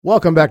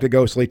Welcome back to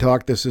Ghostly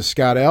Talk. This is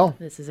Scott L.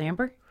 This is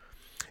Amber.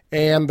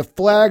 And the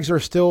flags are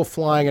still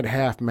flying at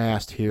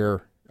half-mast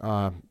here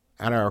at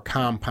our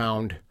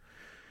compound.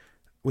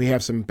 We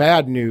have some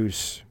bad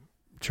news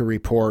to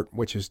report,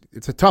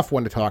 it's a tough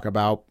one to talk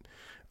about.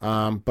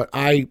 But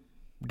I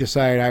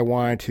decided I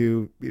wanted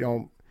to,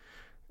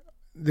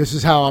 this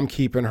is how I'm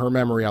keeping her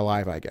memory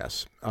alive, I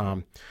guess.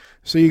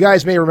 So you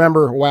guys may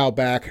remember a while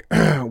back,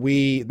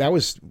 she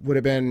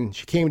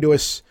came to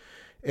us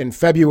in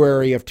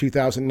February of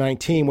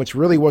 2019, which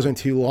really wasn't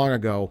too long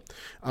ago,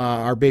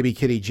 our baby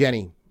kitty,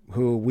 Jenny,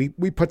 who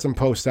we put some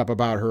posts up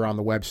about her on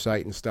the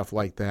website and stuff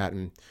like that.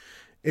 And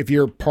if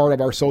you're part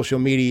of our social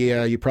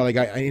media, you probably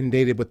got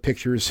inundated with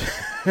pictures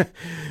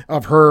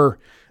of her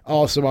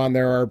also on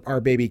there,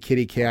 our baby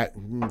kitty cat.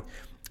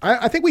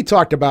 I think we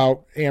talked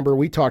about, Amber,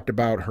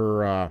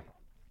 her,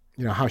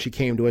 how she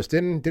came to us.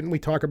 Didn't we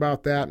talk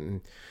about that?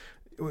 And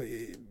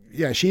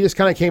yeah, she just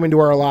kind of came into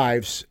our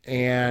lives,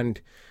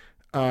 and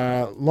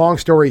long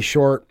story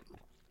short,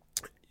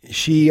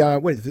 we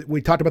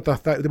talked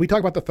about did we talk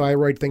about the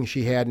thyroid thing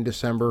she had in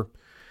December?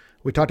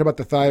 We talked about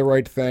the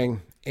thyroid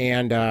thing,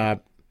 and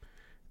that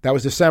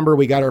was December.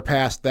 We got her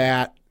past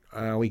that.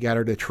 We got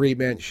her to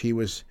treatment. She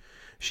was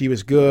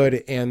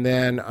good. And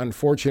then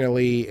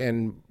unfortunately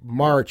in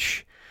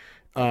March,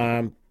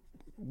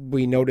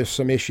 we noticed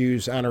some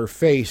issues on her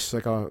face,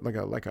 like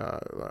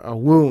a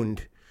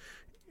wound.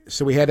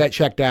 So we had that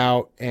checked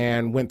out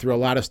and went through a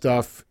lot of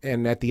stuff.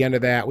 And at the end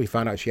of that, we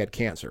found out she had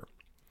cancer.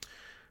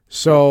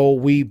 So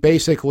we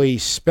basically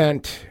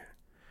spent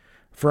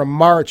from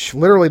March,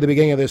 literally the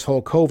beginning of this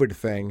whole COVID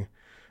thing,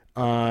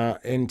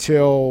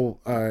 until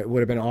it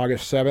would have been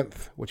August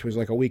 7th, which was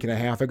like a week and a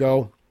half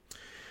ago.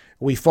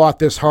 We fought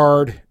this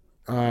hard.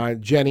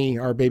 Jenny,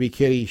 our baby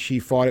kitty, she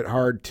fought it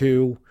hard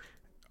too.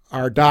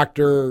 Our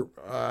doctor,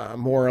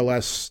 more or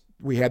less,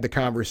 we had the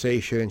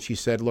conversation and she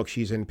said, look,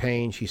 she's in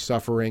pain. She's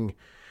suffering.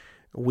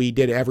 We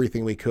did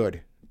everything we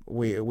could.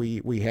 We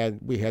had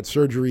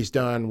surgeries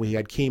done. We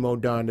had chemo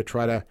done to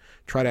try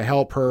to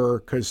help her,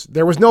 because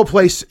there was no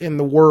place in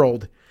the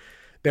world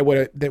that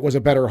was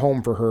a better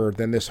home for her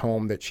than this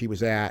home that she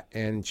was at.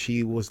 And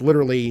she was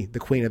literally the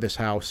queen of this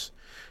house.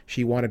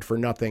 She wanted for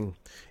nothing.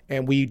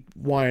 And we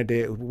wanted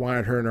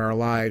her in our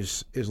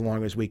lives as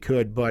long as we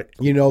could. But,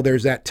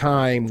 there's that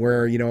time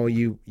where,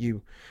 you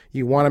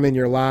want them in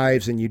your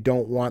lives and you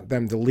don't want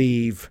them to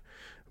leave,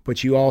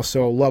 but you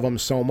also love them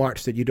so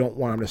much that you don't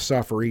want them to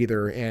suffer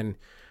either. And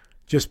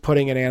just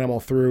putting an animal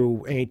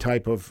through any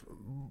type of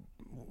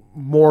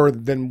more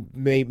than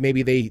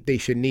maybe they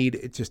should need,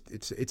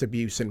 it's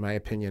abuse in my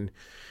opinion.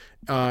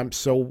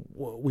 So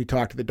we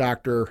talked to the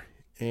doctor,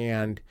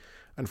 and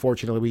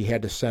unfortunately we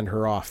had to send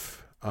her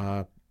off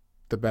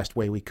the best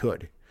way we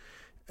could.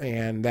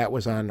 And that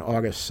was on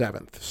August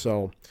 7th.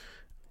 So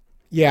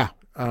yeah,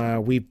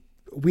 I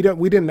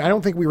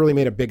don't think we really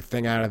made a big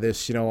thing out of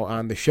this,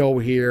 on the show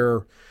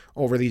here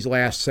over these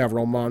last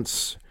several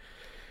months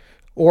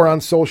or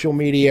on social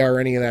media or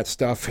any of that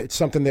stuff. It's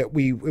something that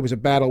it was a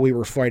battle we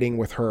were fighting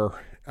with her.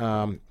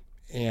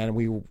 And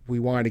we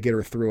wanted to get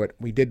her through it.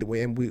 We did.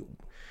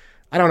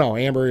 I don't know,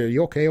 Amber, are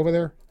you okay over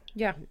there?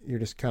 Yeah. You're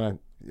just kind of,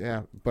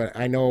 yeah, but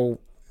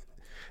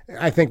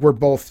I think we're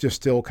both just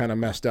still kind of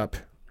messed up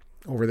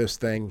over this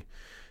thing.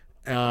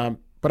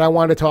 But I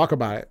wanted to talk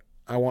about it.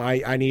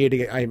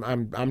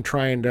 I'm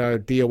trying to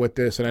deal with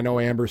this, and I know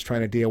Amber's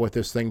trying to deal with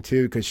this thing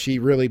too, because she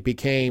really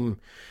became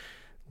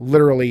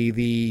literally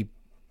the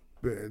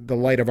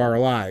light of our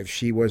lives.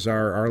 She was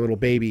our little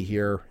baby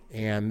here,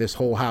 and this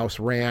whole house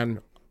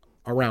ran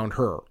around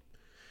her.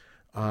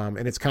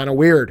 And it's kind of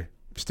weird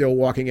still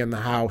walking in the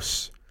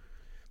house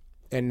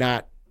and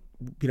not,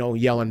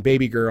 yelling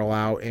baby girl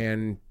out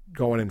and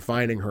going and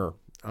finding her.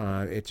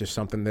 It's just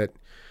something that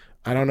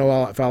I don't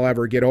know if I'll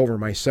ever get over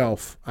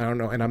myself. I don't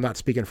know. And I'm not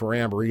speaking for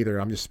Amber either.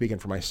 I'm just speaking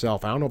for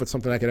myself. I don't know if it's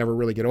something I could ever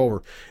really get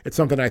over. It's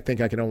something I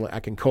think I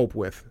can cope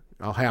with.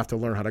 I'll have to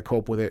learn how to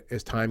cope with it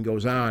as time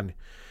goes on.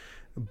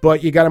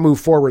 But you got to move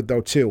forward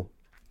though too.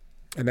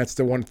 And that's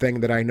the one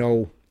thing that I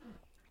know,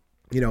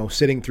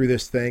 sitting through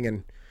this thing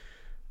and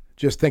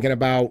just thinking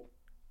about,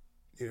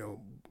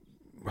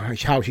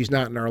 how she's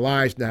not in our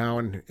lives now.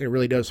 And it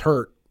really does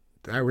hurt.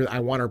 I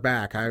want her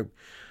back.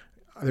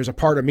 There's a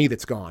part of me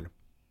that's gone.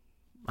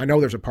 I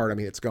know there's a part of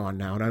me that's gone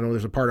now, and I know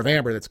there's a part of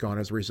Amber that's gone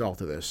as a result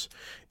of this.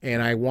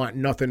 And I want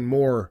nothing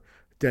more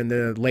than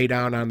to lay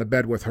down on the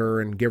bed with her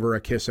and give her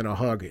a kiss and a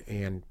hug.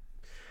 And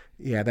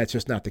yeah, that's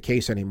just not the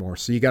case anymore.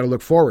 So you got to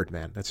look forward,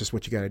 man. That's just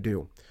what you got to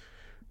do.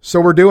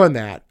 So we're doing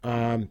that.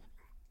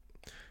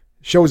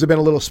 Shows have been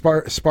a little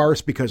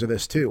sparse because of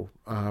this too,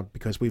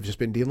 because we've just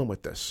been dealing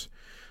with this.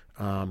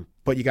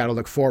 But you got to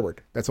look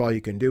forward. That's all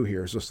you can do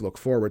here is just look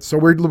forward. So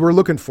we're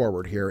looking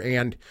forward here.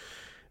 And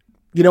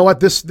you know what?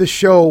 This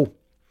show,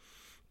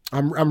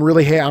 I'm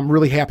really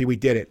happy we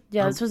did it.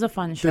 Yeah, this was a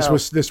fun show.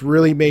 This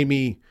really made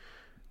me,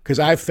 because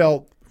I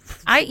felt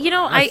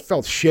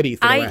shitty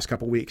for the last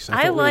couple of weeks.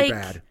 I felt really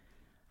bad.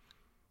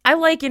 I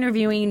like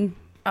interviewing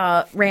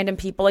random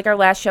people. Like our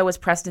last show was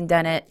Preston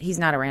Dennett. He's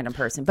not a random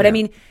person, but yeah. I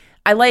mean,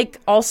 I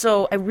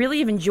really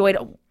have enjoyed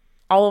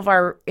all of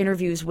our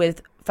interviews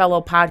with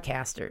fellow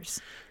podcasters.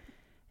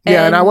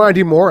 Yeah, and I want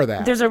to do more of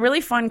that. There's a really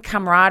fun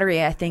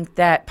camaraderie, I think,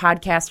 that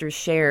podcasters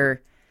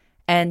share.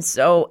 And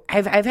so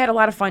I've had a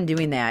lot of fun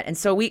doing that. And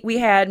so we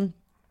had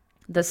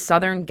the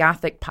Southern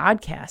Gothic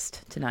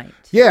podcast tonight.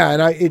 Yeah,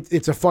 and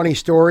it's a funny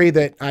story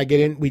that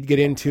we'd get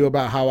into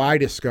about how I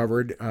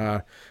discovered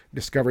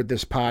this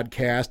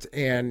podcast,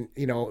 and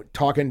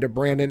talking to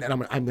Brandon, and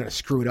I'm going to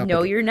screw it up. No,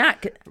 again. you're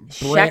not.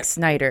 Scheck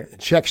Snyder.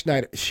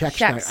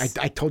 Scheck.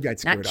 I told you I'd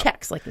screw Not it up.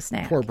 checks like the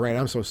snack. Poor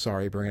Brandon. I'm so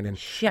sorry, Brandon.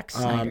 Scheck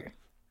Snyder.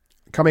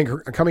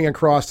 Coming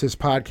across his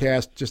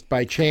podcast just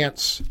by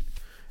chance,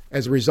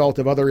 as a result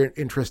of other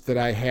interests that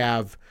I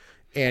have,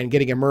 and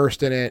getting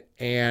immersed in it,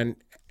 and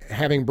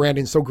having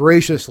Brandon so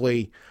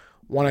graciously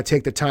want to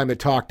take the time to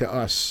talk to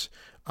us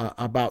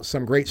about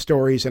some great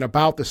stories and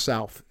about the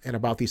South and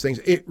about these things.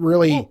 It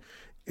really,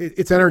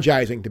 it's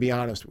energizing, to be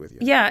honest with you.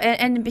 Yeah,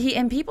 and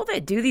people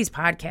that do these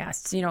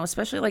podcasts,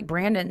 especially like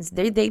Brandon's,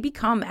 they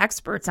become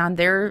experts on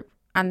their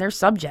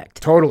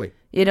subject. Totally.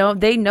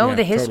 They know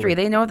the history, totally.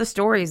 They know the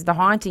stories, the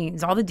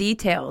hauntings, all the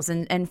details.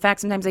 And in fact,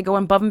 sometimes they go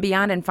above and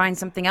beyond and find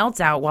something else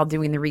out while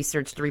doing the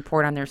research to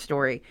report on their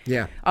story.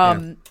 Yeah.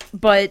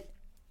 But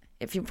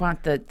if you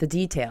want the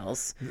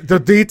details. The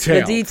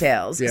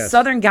details. Yes.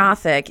 Southern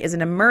Gothic is an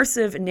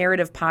immersive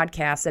narrative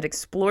podcast that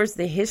explores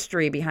the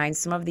history behind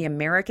some of the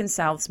American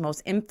South's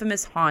most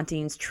infamous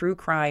hauntings, true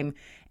crime,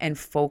 and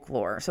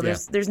folklore. So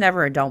there's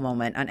never a dull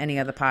moment on any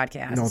of the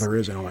podcasts. No, there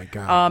isn't. Oh my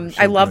God.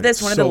 I love this.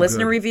 One of the So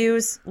listener good.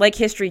 reviews, like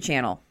History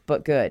Channel,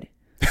 but good.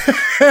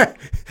 I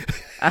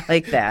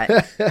like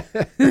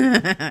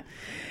that.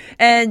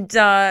 And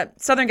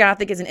Southern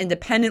Gothic is an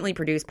independently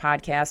produced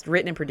podcast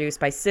written and produced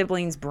by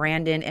siblings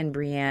Brandon and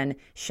Brianne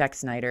Scheck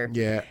Snyder.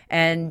 Yeah.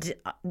 And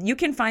you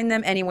can find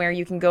them anywhere.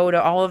 You can go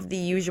to all of the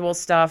usual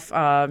stuff,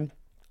 Apple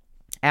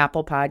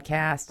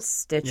Podcasts,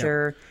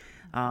 Stitcher.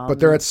 But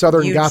they're at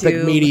Southern YouTube.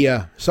 Gothic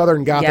Media, Yes.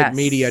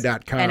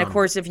 southerngothicmedia.com. And of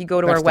course, if you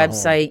go to That's our the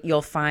website,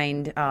 you'll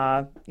find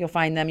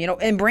them.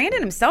 And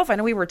Brandon himself, I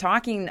know we were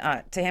talking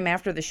to him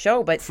after the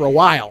show, but for a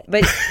while.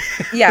 But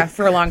yeah,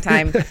 for a long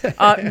time.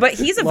 But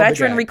he's a Love the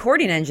veteran guy.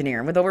 recording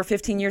engineer with over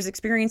 15 years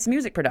experience in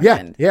music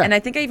production. Yeah. And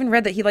I think I even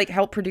read that he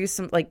helped produce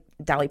some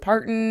Dolly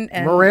Parton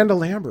and Miranda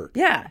Lambert.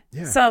 Yeah.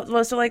 So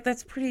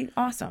that's pretty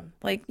awesome.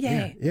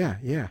 Yay.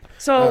 Yeah.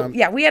 So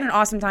we had an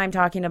awesome time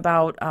talking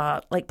about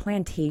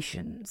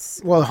plantations.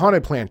 Well,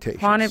 haunted plantations.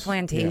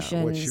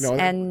 Yeah, which,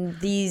 and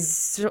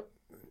these.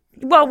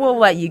 Well, we'll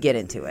let you get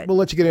into it. We'll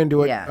let you get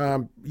into it.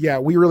 Yeah.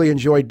 We really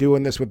enjoyed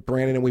doing this with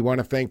Brandon, and we want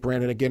to thank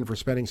Brandon again for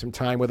spending some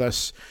time with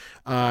us.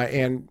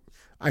 And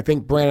I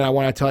think, Brandon, I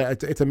want to tell you,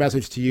 it's a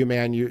message to you,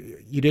 man.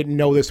 You didn't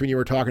know this when you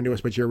were talking to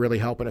us, but you're really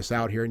helping us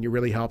out here, and you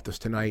really helped us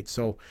tonight.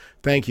 So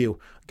thank you.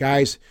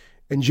 Guys,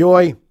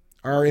 enjoy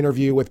our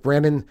interview with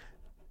Brandon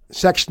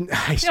Scheck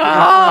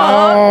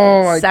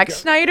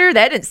Snyder?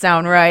 That didn't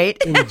sound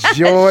right.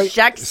 Enjoy.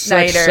 Scheck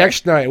Snyder. Scheck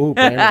Snyder. Ooh,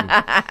 Brandon.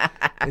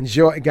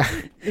 Enjoy.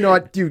 You know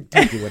what? Do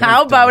it.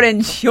 How about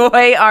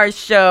enjoy our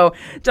show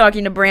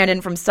talking to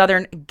Brandon from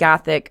Southern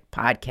Gothic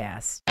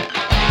Podcast.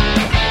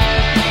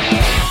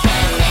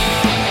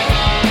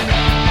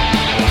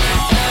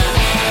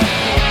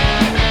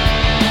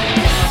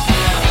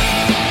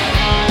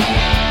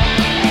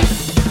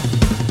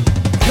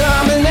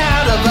 Coming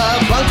out of a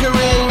bunker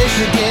in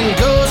Michigan,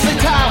 ghostly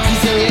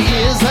talkies in your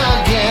ears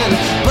again.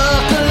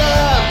 Buckle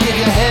up, give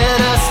your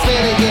head a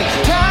spin again.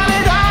 Turn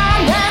it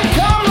on and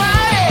come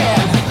right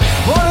in.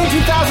 Born in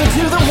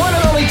 2002, the one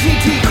and only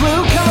GT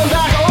Crew, coming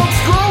back old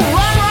school,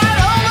 run right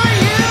over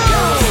you.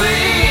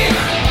 Ghostly,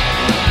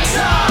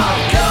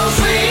 talk,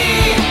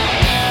 ghostly,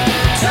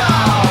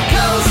 talk,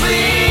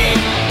 ghostly,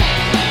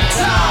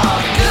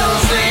 talk,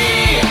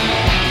 ghostly,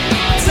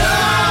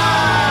 talk.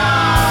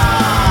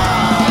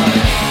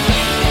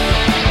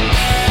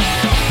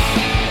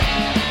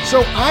 So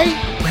I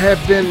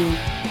have been,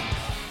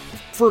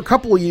 for a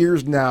couple of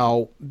years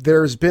now,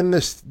 there's been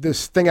this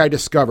thing I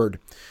discovered.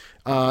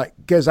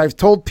 Because I've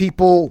told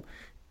people,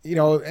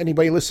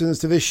 anybody listens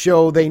to this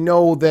show, they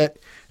know that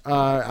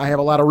I have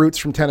a lot of roots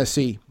from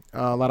Tennessee.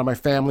 A lot of my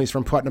family's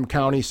from Putnam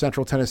County,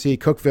 Central Tennessee,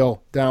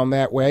 Cookeville, down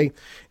that way.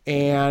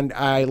 And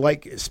I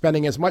like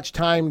spending as much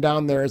time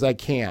down there as I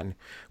can,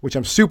 which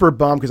I'm super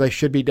bummed because I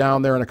should be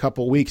down there in a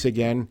couple of weeks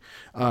again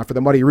for the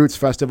Muddy Roots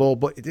Festival,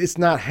 but it's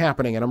not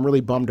happening, and I'm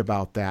really bummed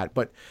about that.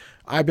 But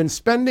I've been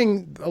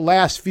spending the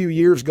last few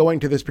years going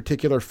to this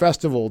particular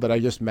festival that I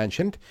just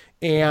mentioned,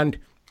 and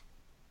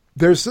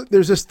there's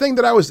this thing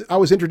that I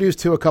was introduced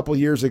to a couple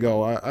of years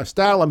ago, a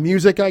style of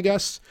music, I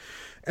guess,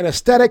 an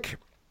aesthetic,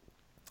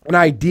 an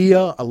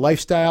idea, a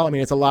lifestyle. I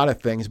mean, it's a lot of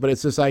things, but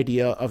it's this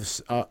idea of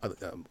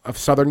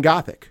Southern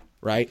Gothic,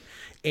 right?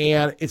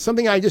 And it's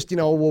something I just,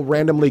 will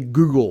randomly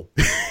Google,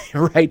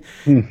 right?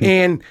 Mm-hmm.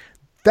 And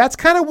that's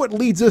kind of what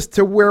leads us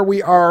to where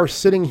we are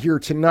sitting here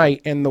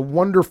tonight and the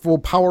wonderful,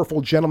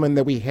 powerful gentleman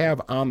that we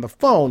have on the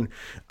phone,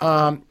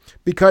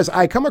 because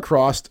I come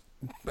across,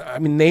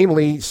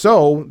 namely,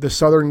 the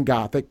Southern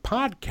Gothic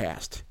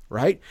podcast,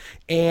 right?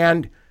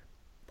 And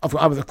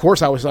of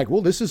course, I was like,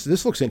 well,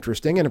 this looks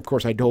interesting. And of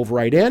course, I dove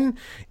right in,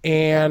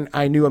 and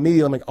I knew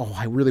immediately, I'm like, oh,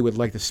 I really would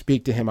like to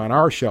speak to him on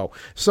our show.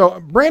 So,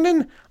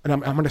 Brandon, and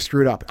I'm going to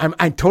screw it up.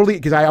 I totally,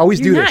 because I always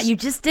do this. You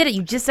just did it.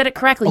 You just said it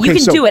correctly. Okay, you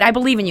can so- do it. I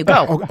believe in you.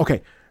 Go.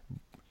 Okay.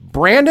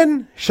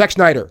 Brandon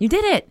Scheck-Schneider. You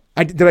did it.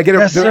 Did I get it?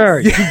 Yes, sir.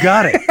 You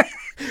got it.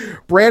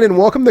 Brandon,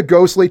 welcome to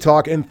Ghostly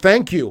Talk, and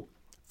thank you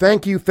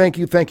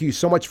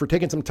so much for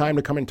taking some time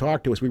to come and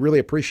talk to us. We really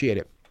appreciate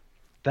it.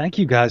 Thank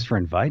you guys for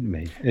inviting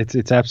me.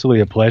 It's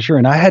absolutely a pleasure.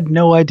 And I had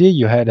no idea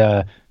you had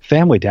a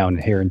family down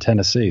here in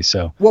Tennessee.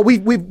 So Well, we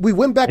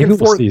went back maybe and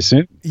we'll forth. see you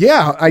soon.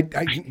 Yeah,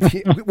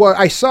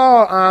 I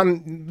saw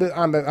on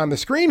the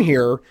screen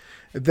here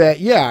that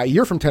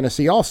you're from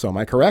Tennessee also. Am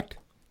I correct?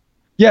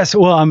 Yes.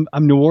 Well,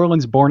 I'm New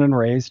Orleans born and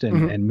raised,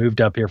 and moved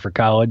up here for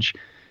college,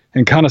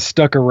 and kind of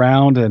stuck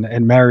around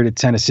and married a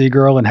Tennessee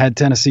girl and had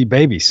Tennessee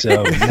babies.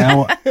 So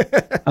now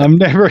I'm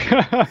never,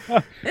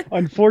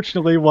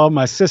 unfortunately, while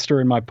my sister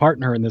and my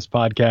partner in this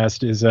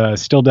podcast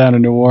is still down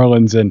in New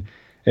Orleans. And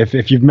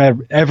if you've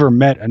ever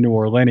met a New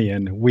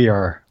Orleanian, we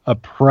are a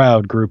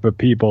proud group of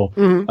people.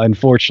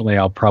 Unfortunately,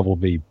 I'll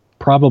probably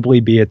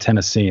be a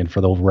Tennessean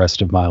for the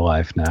rest of my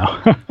life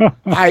now.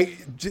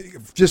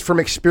 Just from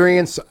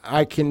experience,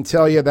 I can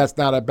tell you that's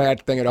not a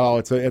bad thing at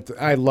all.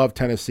 I love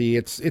Tennessee.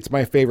 It's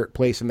my favorite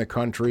place in the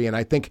country, and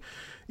I think,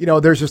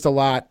 there's just a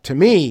lot to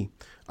me.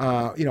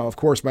 Of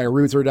course, my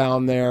roots are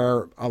down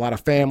there. A lot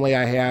of family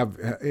I have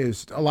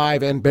is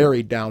alive and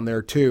buried down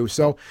there too.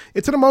 So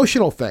it's an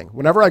emotional thing.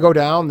 Whenever I go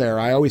down there,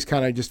 I always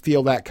kind of just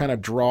feel that kind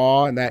of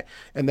draw and that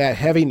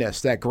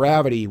heaviness, that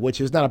gravity, which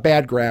is not a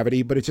bad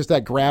gravity, but it's just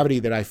that gravity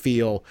that I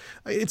feel.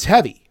 It's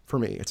heavy for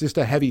me. It's just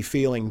a heavy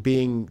feeling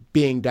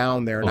being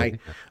down there, and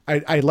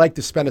I like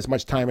to spend as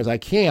much time as I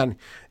can,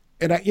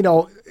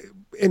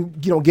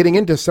 and getting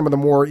into some of the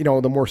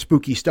more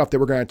spooky stuff that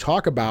we're going to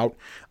talk about,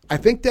 I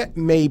think that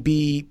may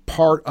be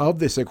part of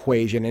this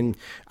equation. And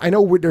I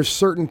know there's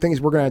certain things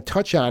we're going to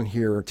touch on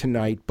here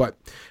tonight, but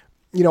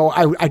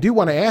I do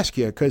want to ask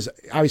you, because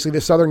obviously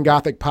the Southern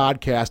Gothic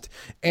podcast,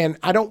 and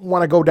I don't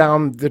want to go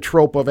down the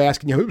trope of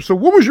asking you, so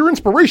what was your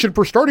inspiration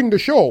for starting the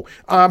show?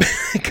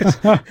 Because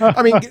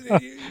I mean,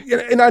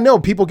 and I know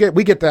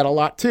we get that a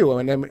lot too.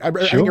 And I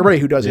think everybody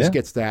who does this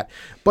gets that.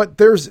 But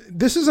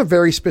this is a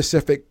very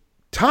specific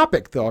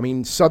topic, though. I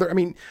mean,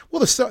 Southern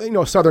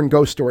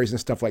ghost stories and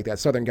stuff like that.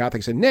 Southern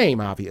Gothic's a name,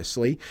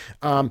 obviously.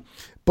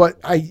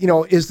 But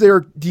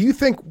do you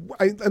think?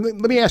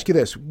 Let me ask you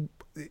this: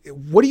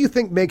 what do you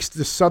think makes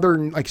the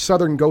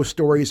Southern ghost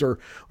stories or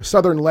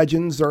Southern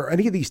legends or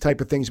any of these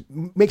type of things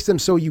makes them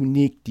so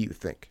unique? Do you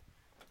think?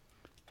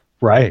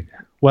 Right.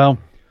 Well,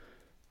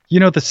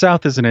 the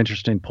South is an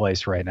interesting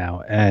place right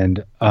now,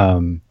 and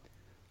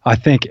I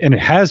think, and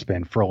it has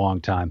been for a long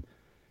time,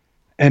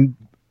 and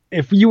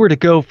if you were to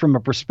go from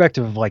a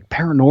perspective of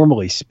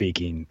paranormally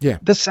speaking,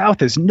 the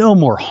South is no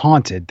more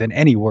haunted than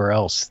anywhere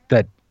else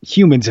that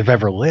humans have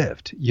ever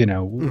lived.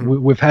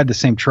 We've had the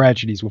same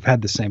tragedies, we've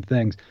had the same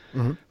things,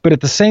 but at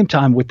the same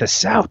time, what the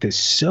South is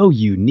so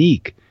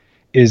unique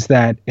is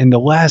that in the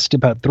last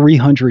about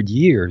 300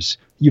 years,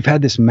 you've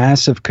had this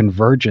massive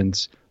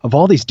convergence of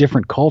all these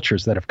different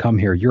cultures that have come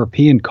here,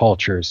 European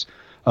cultures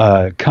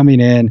coming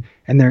in,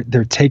 and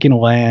they're taking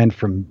land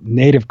from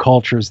native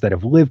cultures that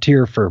have lived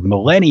here for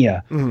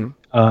millennia,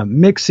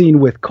 mixing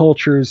with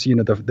cultures.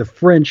 The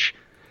French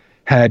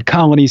had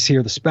colonies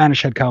here, the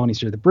Spanish had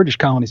colonies here, the British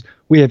colonies.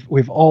 We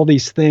have all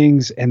these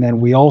things, and then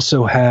we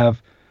also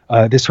have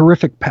this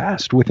horrific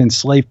past with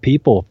enslaved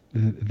people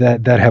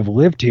that have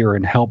lived here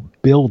and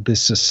helped build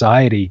this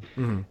society,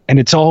 and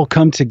it's all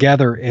come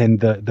together in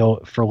the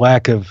for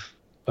lack of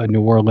a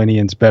New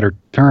Orleanian's better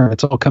term,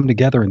 it's all come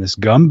together in this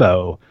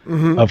gumbo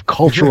of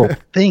cultural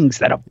things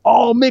that have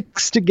all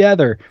mixed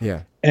together.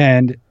 Yeah.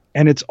 And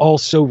it's all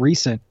so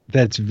recent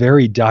that it's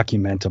very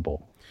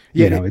documentable.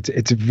 Yeah.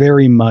 It's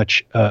very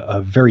much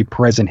a very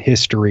present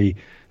history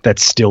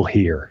that's still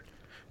here.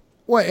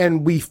 Well,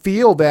 and we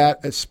feel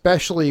that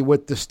especially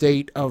with the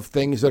state of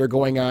things that are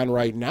going on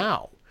right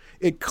now.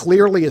 It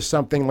clearly is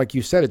something, like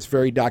you said, it's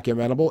very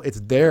documentable. It's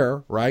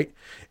there, right?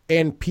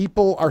 And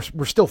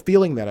we're still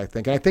feeling that, I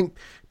think. And I think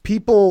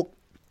people,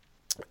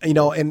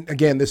 and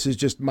again, this is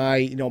just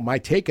my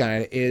take on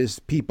it, is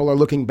people are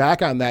looking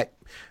back on that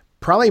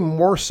probably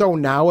more so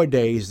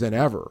nowadays than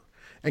ever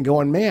and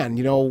going, man,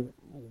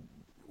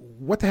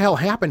 what the hell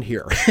happened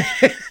here?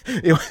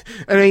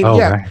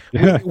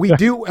 We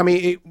do. I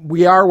mean,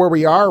 we are where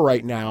we are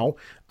right now.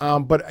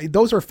 But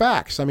those are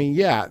facts. I mean,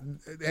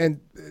 and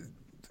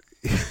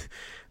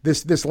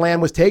this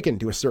land was taken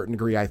to a certain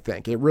degree. I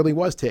think it really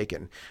was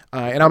taken.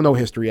 And I'm no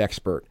history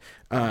expert.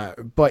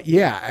 But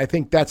I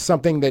think that's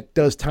something that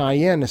does tie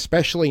in,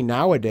 especially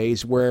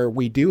nowadays where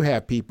we do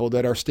have people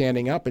that are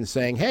standing up and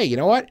saying, hey, you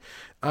know what?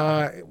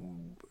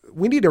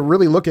 We need to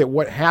really look at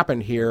what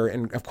happened here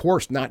and, of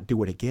course, not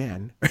do it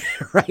again.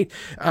 Right.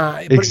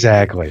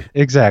 Exactly.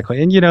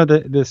 And,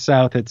 the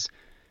South, it's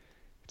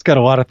got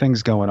a lot of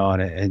things going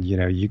on, and,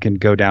 you can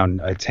go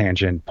down a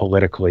tangent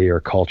politically or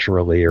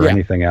culturally or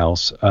anything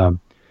else.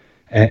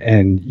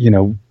 and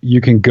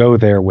you can go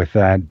there with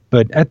that.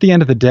 But at the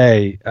end of the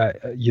day,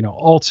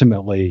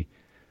 ultimately,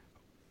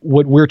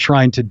 what we're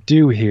trying to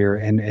do here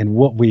and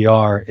what we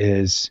are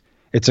is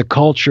it's a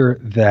culture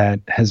that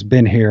has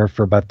been here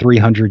for about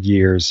 300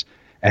 years.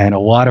 And a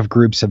lot of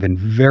groups have been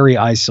very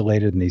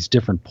isolated in these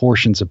different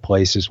portions of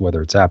places,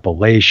 whether it's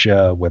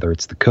Appalachia, whether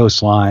it's the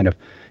coastline of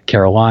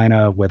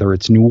Carolina, whether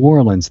it's New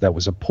Orleans, that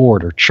was a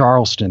port, or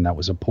Charleston, that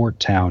was a port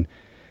town.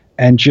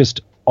 And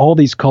just all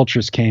these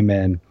cultures came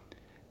in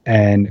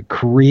and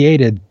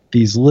created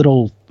these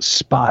little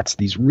spots,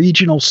 these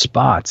regional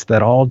spots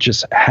that all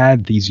just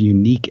had these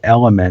unique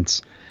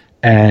elements.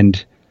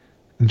 And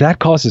that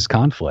causes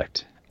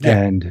conflict. Yeah.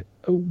 And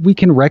we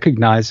can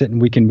recognize it and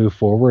we can move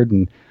forward.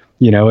 And,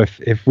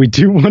 if we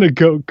do want to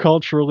go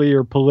culturally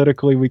or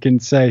politically, we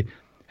can say,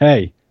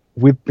 hey,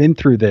 we've been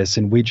through this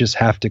and we just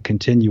have to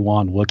continue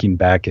on looking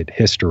back at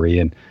history.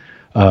 And,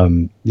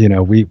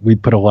 we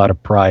put a lot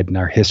of pride in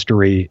our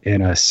history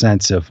in a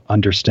sense of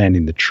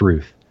understanding the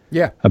truth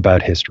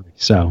about history.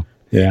 So,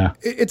 yeah,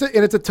 it's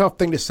a tough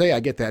thing to say.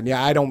 I get that. And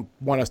yeah, I don't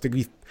want us to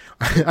be,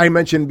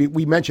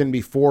 we mentioned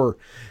before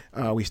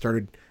we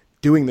started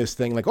doing this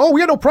thing, like, oh, we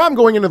had no problem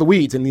going into the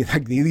weeds, and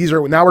these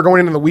are now we're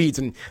going into the weeds,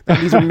 and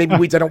these are maybe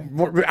weeds I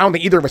don't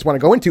think either of us want to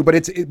go into, but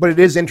it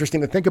is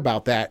interesting to think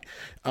about that,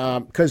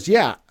 because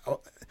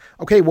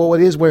okay, well,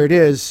 it is where it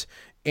is,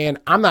 and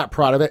I'm not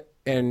proud of it,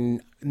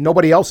 and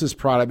nobody else is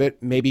proud of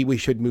it. Maybe we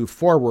should move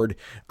forward,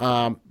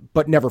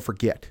 but never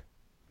forget,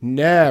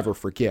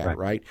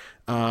 right?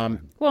 Well,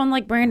 and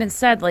like Brandon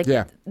said,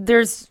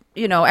 there's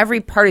every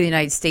part of the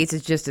United States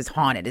is just as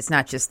haunted. It's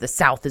not just the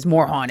South is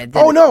more haunted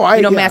than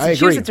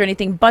Massachusetts or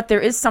anything, but there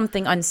is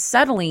something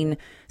unsettling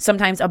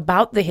sometimes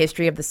about the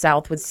history of the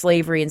South with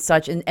slavery and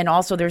such. And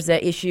also there's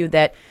that issue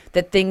that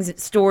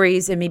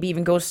stories and maybe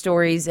even ghost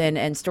stories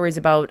and stories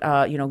about,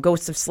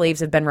 ghosts of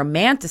slaves have been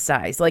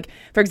romanticized. Like,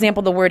 for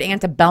example, the word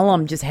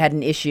antebellum just had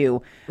an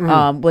issue.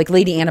 Like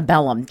Lady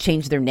Antebellum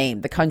changed their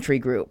name, the country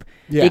group,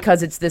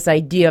 because it's this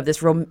idea of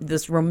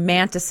this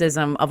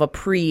romanticism of a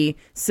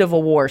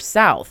pre-Civil War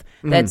South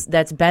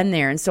that's been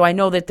there. And so I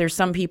know that there's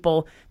some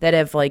people that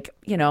have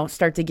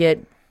start to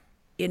get,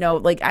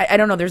 I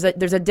don't know, there's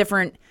a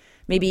different,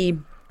 maybe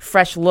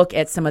fresh look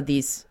at some of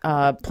these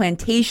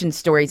plantation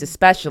stories,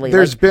 especially.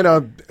 There's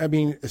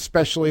been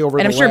especially over.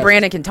 And I'm sure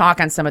Brandon can talk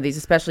on some of these,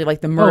 especially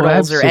like the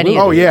Myrtles or any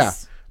of these. Yeah,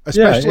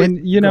 especially.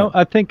 And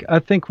I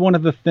think one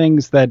of the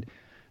things that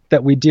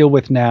we deal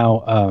with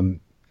now,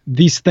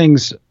 these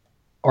things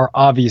are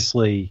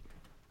obviously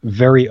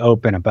very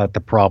open about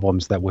the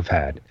problems that we've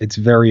had. It's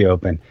very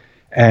open.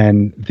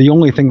 And the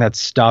only thing that's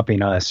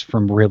stopping us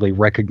from really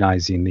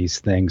recognizing these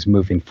things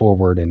moving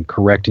forward and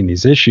correcting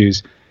these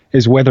issues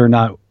is whether or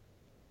not,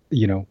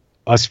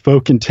 us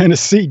folk in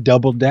Tennessee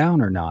double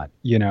down or not,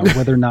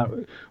 whether or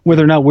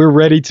not we're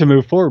ready to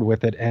move forward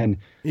with it. And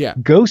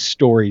ghost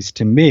stories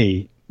to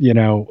me,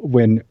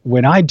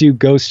 when I do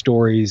ghost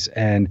stories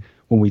and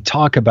when we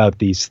talk about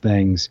these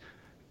things,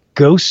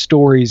 ghost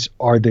stories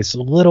are this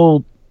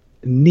little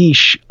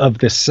niche of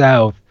the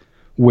South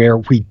where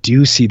we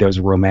do see those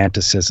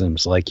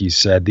romanticisms, like you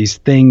said, these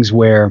things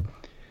where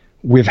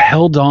we've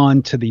held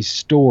on to these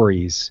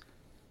stories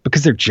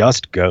because they're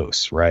just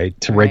ghosts, right?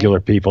 To regular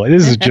people,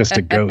 this is just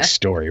a ghost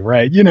story,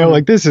 right?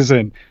 This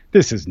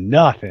is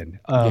nothing.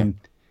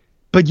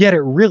 But yet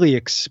it really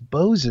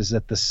exposes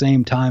at the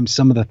same time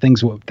some of the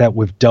things that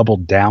we've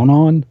doubled down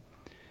on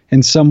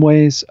in some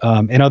ways.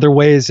 In other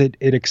ways, it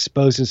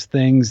exposes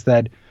things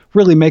that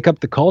really make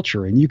up the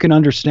culture, and you can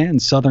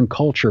understand Southern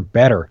culture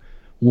better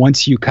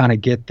once you kind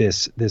of get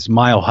this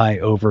mile-high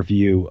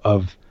overview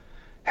of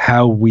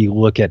how we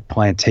look at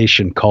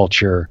plantation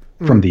culture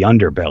from the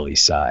underbelly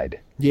side.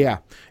 Yeah,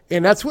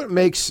 and that's what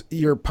makes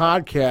your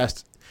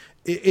podcast,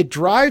 it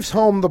drives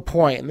home the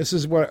point, and this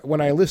is what, when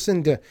I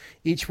listen to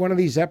each one of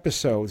these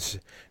episodes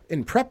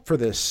in prep for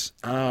this,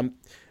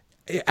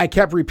 I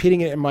kept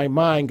repeating it in my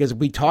mind because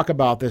we talk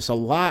about this a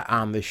lot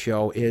on the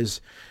show, is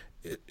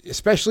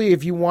especially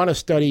if you want to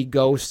study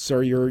ghosts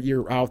or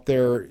you're out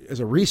there as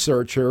a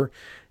researcher,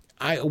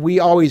 we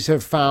always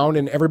have found,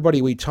 and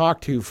everybody we talk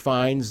to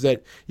finds,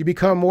 that you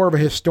become more of a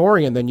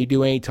historian than you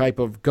do any type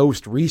of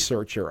ghost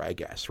researcher, I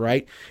guess,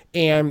 right?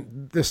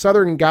 And the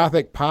Southern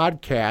Gothic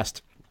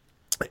podcast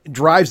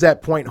drives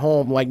that point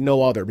home like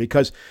no other,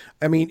 because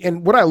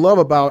and what I love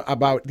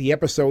about the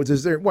episodes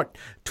is they're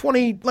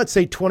 20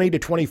 to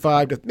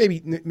 25 to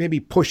maybe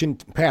pushing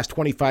past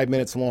 25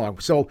 minutes long.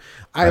 So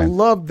I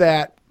love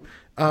that.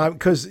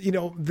 Because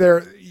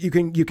there you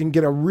can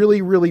get a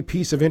really, really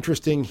piece of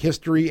interesting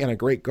history and a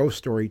great ghost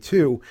story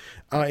too,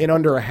 in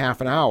under a half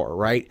an hour,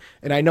 right?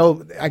 And I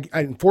know,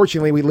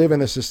 unfortunately, we live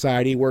in a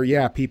society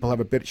where people have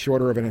a bit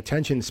shorter of an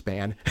attention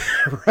span,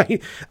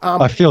 right?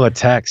 I feel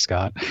attacked,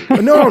 Scott.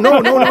 No,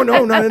 not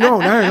at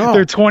all.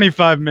 They're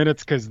 25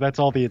 minutes because that's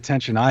all the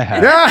attention I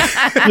have.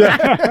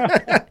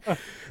 Yeah.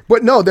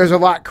 But no, there's a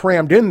lot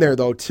crammed in there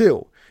though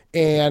too,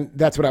 and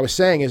that's what I was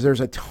saying, is there's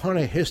a ton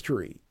of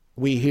history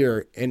we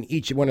hear in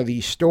each one of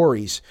these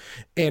stories.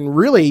 And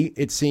really,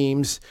 it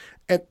seems,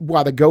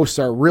 while the ghosts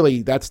are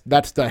really, that's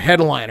the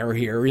headliner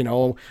here,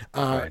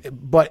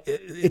 but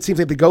it seems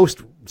like the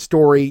ghost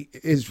story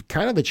is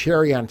kind of the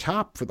cherry on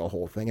top for the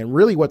whole thing. And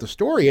really what the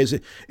story is,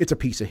 it's a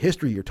piece of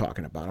history you're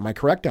talking about. Am I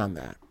correct on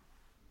that?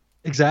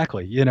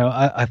 Exactly.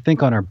 I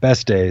think on our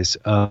best days,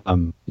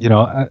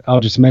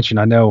 I'll just mention,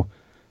 I know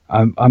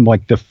I'm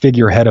like the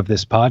figurehead of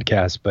this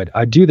podcast, but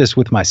I do this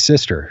with my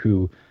sister,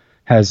 who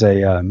has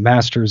a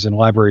master's in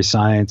library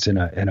science and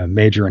a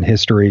major in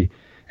history,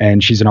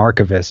 and she's an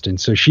archivist.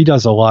 And so she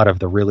does a lot of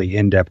the really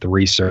in-depth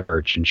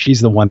research, and she's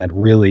the one that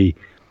really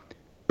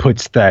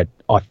puts that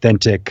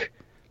authentic,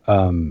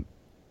 vibe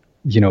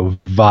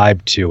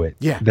to it,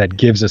 that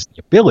gives us the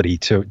ability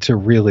to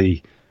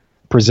really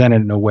present it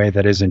in a way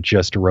that isn't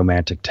just a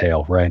romantic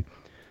tale, right?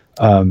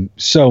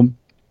 So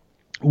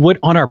what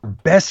on our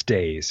best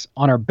days,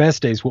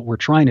 what we're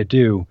trying to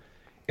do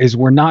is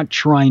we're not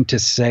trying to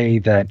say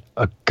that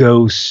a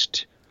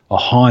ghost, a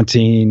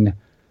haunting,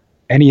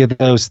 any of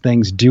those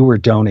things do or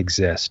don't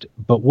exist.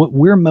 But what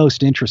we're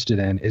most interested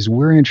in is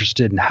we're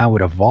interested in how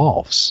it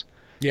evolves.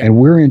 Yeah. And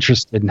we're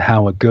interested in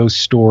how a ghost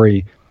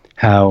story,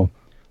 how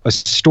a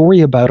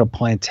story about a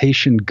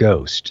plantation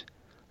ghost,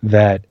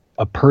 that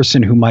a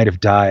person who might have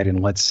died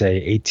in, let's say,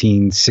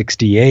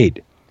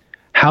 1868,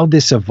 how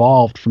this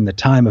evolved from the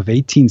time of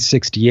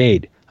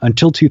 1868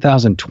 until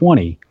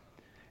 2020,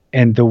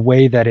 and the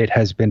way that it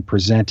has been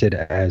presented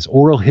as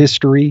oral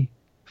history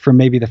for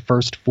maybe the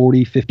first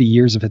 40, 50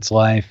 years of its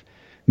life,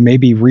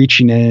 maybe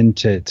reaching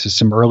into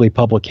some early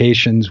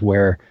publications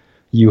where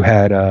you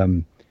had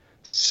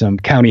some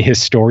county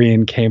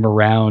historian came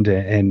around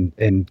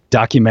and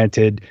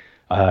documented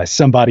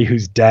somebody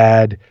whose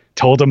dad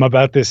told him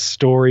about this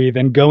story,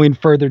 then going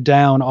further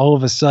down all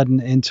of a sudden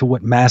into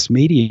what mass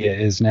media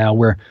is now,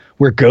 where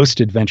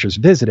Ghost Adventures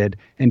visited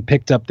and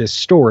picked up this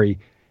story.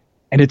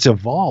 And it's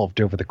evolved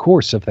over the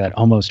course of that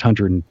almost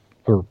 100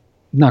 or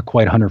not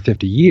quite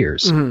 150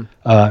 years.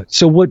 Mm-hmm.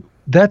 So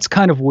that's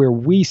kind of where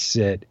we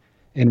sit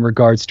in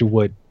regards to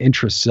what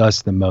interests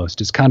us the most,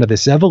 is kind of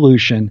this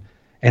evolution,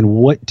 and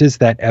what does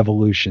that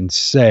evolution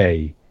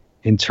say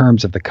in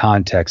terms of the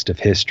context of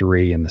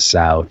history in the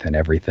South and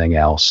everything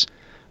else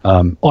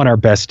on our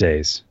best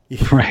days,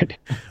 right?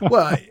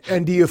 Well,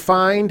 and do you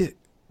find,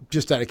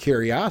 just out of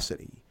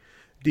curiosity,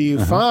 do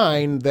you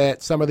find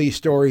that some of these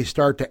stories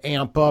start to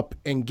amp up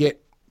and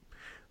get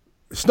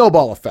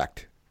snowball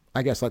effect,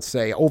 I guess, let's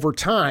say, over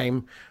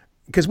time?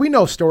 Because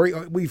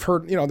we've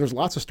heard, there's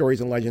lots of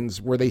stories and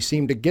legends where they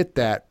seem to get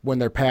that when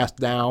they're passed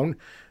down,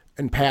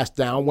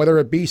 whether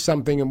it be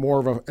something more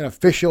of an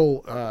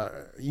official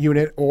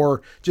unit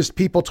or just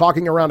people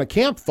talking around a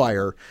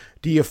campfire.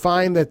 Do you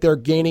find that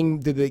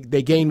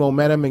they gain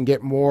momentum and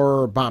get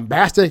more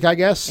bombastic, I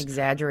guess?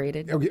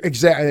 Exaggerated.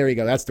 There you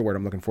go. That's the word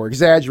I'm looking for.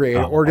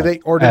 Exaggerated. Or do they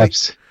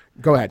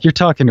go ahead. You're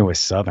talking to a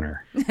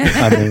Southerner.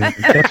 I mean,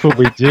 that's what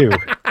we do.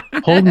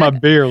 Hold my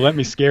beer. Let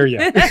me scare you.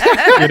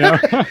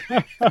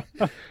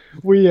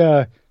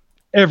 We,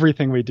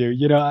 everything we do,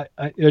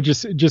 I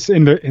just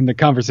in the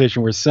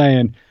conversation we're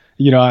saying,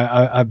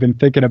 I've been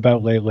thinking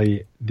about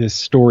lately this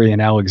story in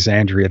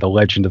Alexandria, the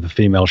legend of the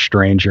female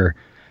stranger,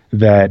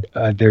 that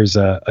there's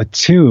a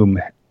tomb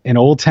in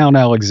Old Town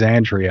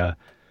Alexandria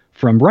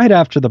from right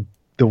after the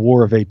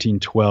War of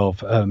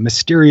 1812. A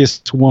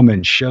mysterious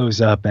woman shows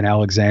up in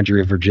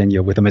Alexandria,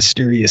 Virginia, with a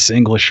mysterious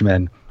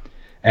Englishman,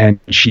 and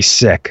she's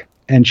sick,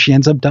 and she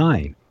ends up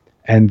dying.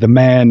 And the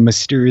man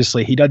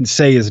mysteriously, he doesn't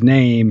say his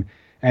name,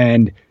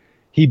 and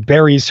he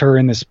buries her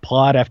in this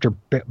plot after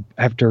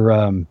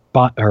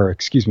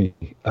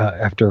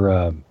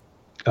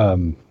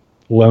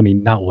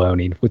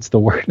loaning. What's the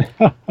word?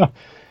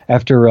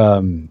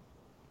 After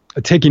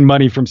taking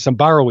money from some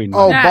borrowing.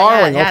 Oh,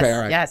 borrowing. Yes, okay,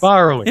 all right. Yes.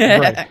 Borrowing.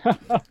 Right.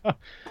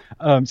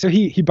 So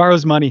he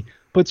borrows money,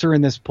 puts her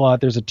in this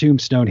plot. There's a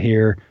tombstone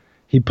here.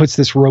 He puts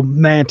this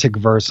romantic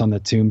verse on the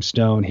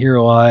tombstone. Here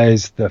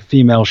lies the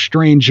female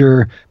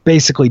stranger.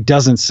 Basically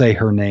doesn't say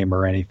her name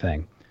or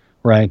anything,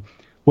 right?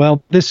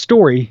 Well, this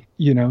story,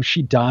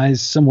 she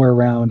dies somewhere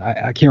around,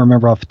 I can't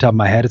remember off the top of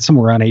my head. It's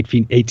somewhere around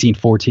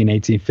 1814,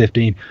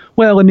 1815.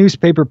 Well, a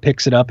newspaper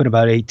picks it up in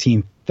about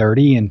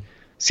 1830 and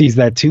sees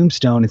that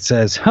tombstone and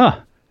says,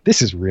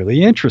 this is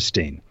really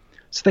interesting.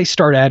 So they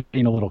start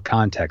adding a little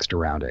context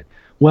around it.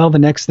 Well, the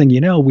next thing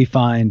you know, we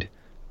find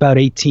about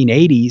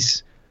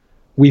 1880s,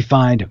 we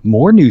find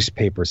more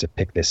newspapers that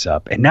pick this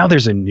up. And now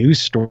there's a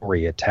news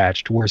story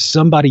attached where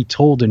somebody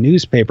told a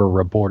newspaper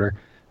reporter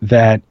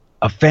that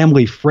a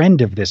family friend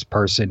of this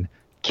person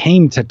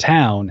came to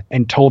town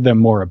and told them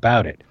more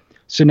about it.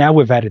 So now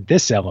we've added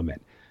this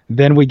element.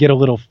 Then we get a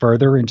little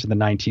further into the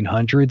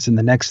 1900s, and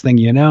the next thing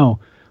you know,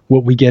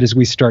 what we get is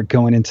we start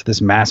going into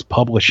this mass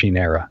publishing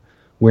era,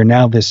 where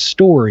now this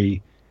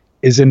story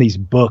is in these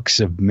books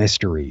of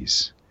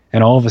mysteries.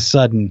 And all of a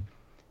sudden,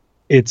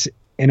 it's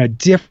in a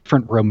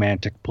different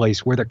romantic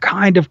place where they're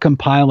kind of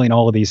compiling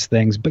all of these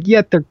things, but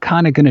yet they're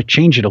kind of going to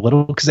change it a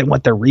little because they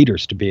want their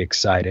readers to be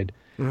excited.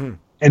 Mm-hmm.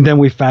 And then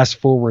we fast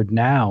forward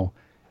now,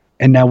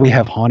 and now we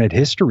have haunted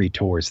history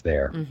tours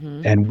there.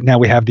 Mm-hmm. And now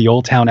we have the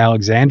Old Town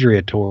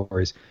Alexandria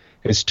tours.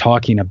 is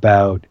talking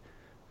about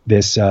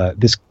this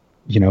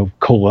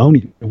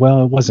colonial.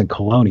 Well, it wasn't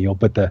colonial,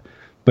 but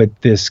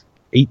this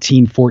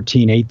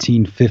 1814,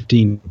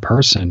 1815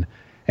 person,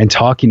 and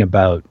talking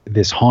about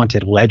this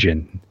haunted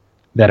legend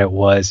that it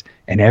was,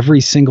 and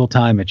every single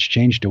time it's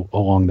changed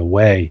along the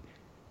way,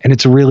 and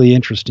it's really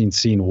interesting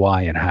seeing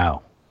why and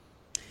how.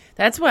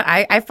 That's what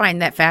I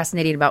find that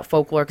fascinating about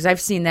folklore, because I've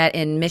seen that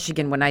in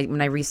Michigan when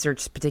I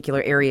research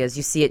particular areas.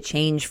 You see it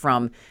change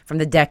from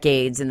the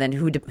decades, and then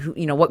who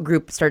what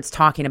group starts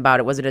talking about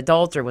it. Was it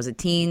adults or was it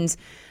teens?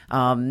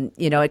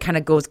 It kind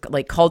of goes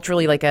like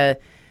culturally, there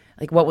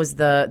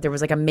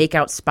was like a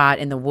makeout spot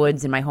in the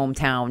woods in my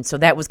hometown. So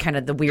that was kind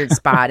of the weird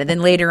spot. And then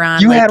later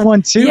on, you had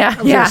one too? Yeah.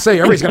 I was going to say,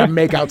 everybody's got a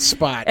makeout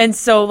spot. And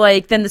so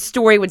then the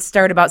story would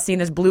start about seeing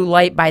this blue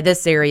light by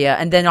this area.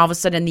 And then all of a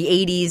sudden in the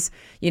 80s,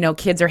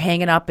 kids are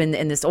hanging up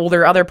in this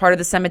other part of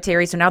the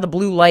cemetery. So now the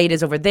blue light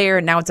is over there,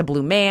 and now it's a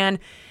blue man.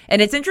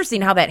 And it's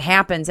interesting how that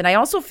happens. And I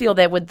also feel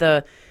that with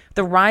the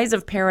rise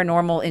of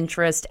paranormal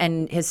interest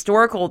and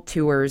historical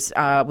tours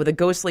with a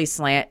ghostly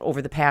slant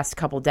over the past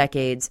couple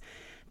decades,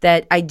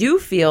 that I do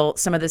feel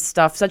some of this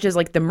stuff, such as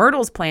like the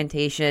Myrtles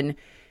plantation,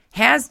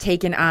 has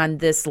taken on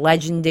this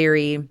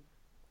legendary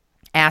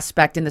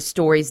aspect in the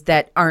stories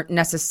that aren't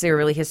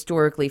necessarily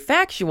historically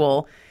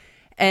factual.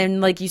 And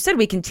like you said,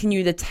 we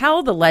continue to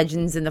tell the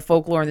legends and the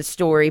folklore and the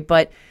story.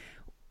 But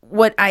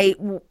what I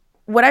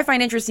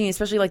find interesting,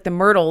 especially like the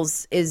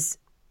Myrtles, is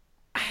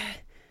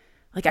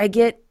like I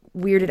get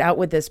weirded out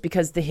with this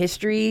because the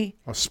history.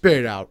 I'll spit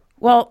it out.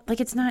 Well, like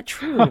it's not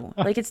true.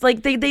 Like it's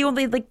like they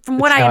only, like from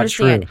what I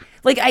understand, true.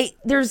 like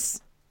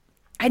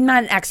I'm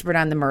not an expert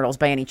on the Myrtles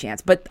by any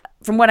chance, but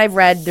from what I've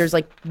read, there's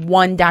like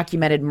one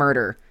documented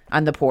murder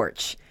on the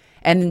porch,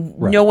 and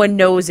no one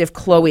knows if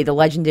Chloe, the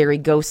legendary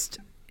ghost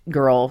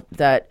girl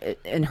that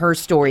in her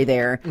story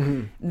there,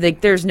 like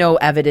there's no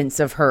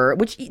evidence of her.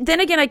 Which then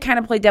again, I kind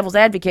of play devil's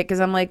advocate because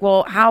I'm like,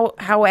 well,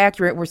 how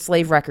accurate were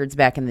slave records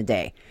back in the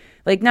day?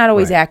 Like not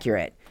always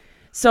accurate.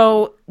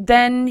 So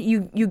then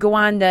you go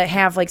on to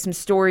have like some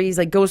stories,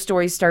 like ghost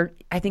stories start.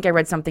 I think I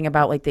read something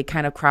about like they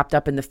kind of cropped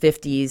up in the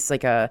 50s,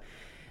 like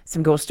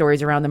some ghost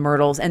stories around the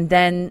Myrtles. And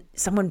then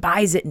someone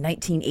buys it in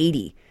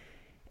 1980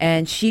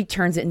 and she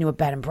turns it into a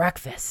bed and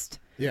breakfast.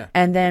 Yeah.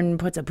 And then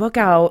puts a book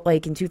out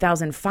like in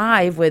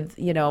 2005 with,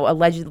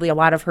 allegedly a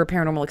lot of her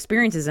paranormal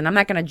experiences. And I'm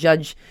not going to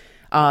judge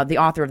the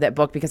author of that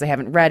book because I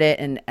haven't read it.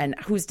 And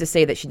who's to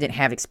say that she didn't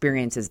have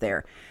experiences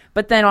there?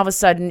 But then all of a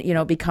sudden,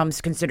 it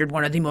becomes considered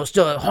one of the most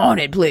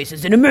haunted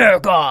places in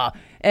America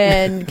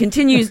and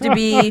continues to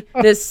be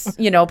this,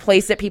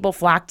 place that people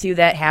flock to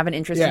that have an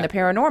interest in the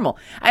paranormal.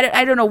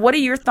 I don't know. What are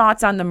your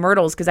thoughts on the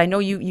Myrtles? Because I know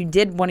you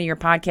did one of your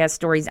podcast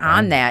stories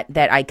on that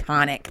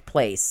iconic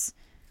place.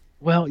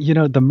 Well,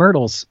 the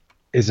Myrtles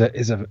is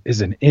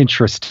an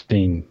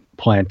interesting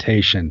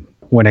plantation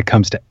when it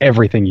comes to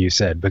everything you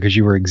said, because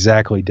you were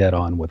exactly dead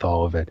on with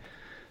all of it.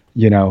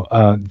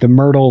 The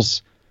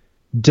Myrtles,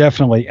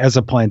 definitely as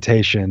a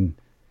plantation,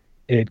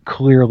 it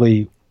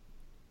clearly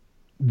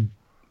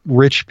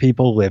rich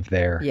people lived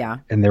there. Yeah.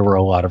 And there were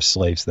a lot of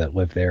slaves that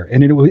lived there.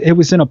 And it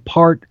was in a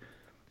part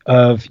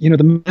of,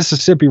 the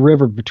Mississippi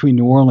River between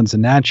New Orleans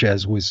and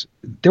Natchez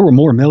there were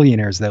more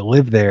millionaires that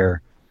lived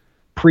there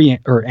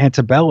or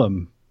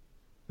antebellum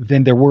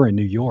than there were in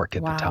New York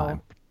at the time.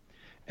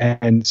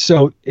 And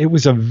so it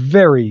was a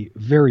very,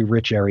 very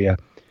rich area.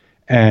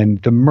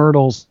 And the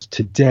Myrtles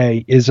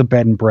today is a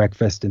bed and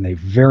breakfast, and they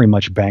very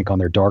much bank on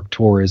their dark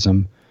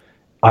tourism.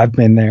 I've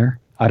been there.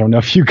 I don't know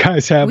if you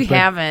guys have. We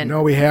haven't.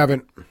 No, we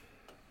haven't.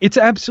 It's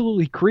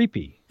absolutely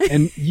creepy.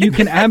 And you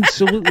can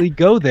absolutely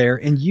go there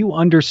and you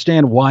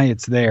understand why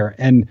it's there.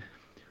 And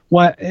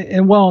while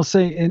I'll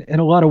say in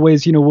a lot of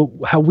ways,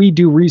 how we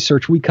do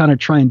research, we kind of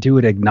try and do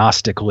it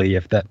agnostically,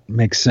 if that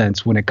makes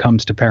sense when it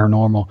comes to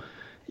paranormal.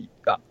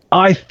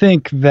 I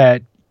think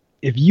that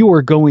if you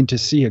are going to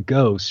see a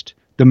ghost,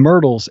 the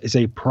Myrtles is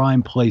a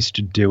prime place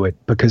to do it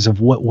because of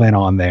what went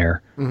on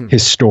there,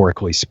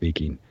 historically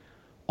speaking.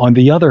 On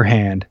the other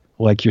hand,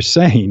 like you're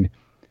saying,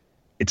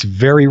 it's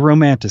very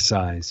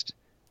romanticized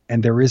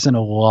and there isn't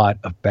a lot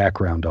of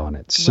background on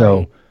it.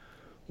 So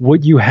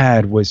what you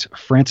had was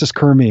Frances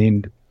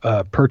Kermeen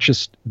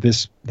purchased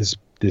this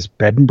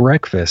bed and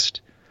breakfast.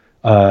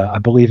 I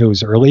believe it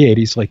was early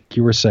 80s, like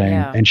you were saying,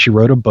 and she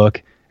wrote a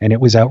book, and it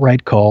was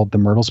outright called The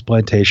Myrtles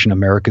Plantation,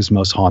 America's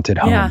Most Haunted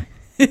Home.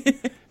 Yeah.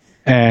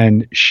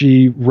 And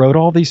she wrote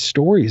all these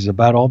stories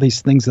about all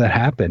these things that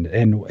happened.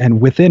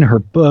 And within her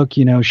book,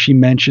 she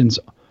mentions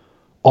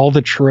all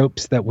the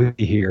tropes that we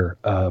hear.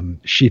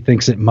 She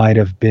thinks it might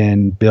have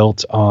been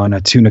built on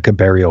a Tunica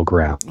burial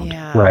ground,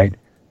 right?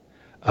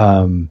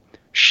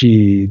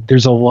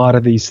 There's a lot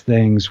of these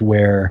things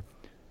where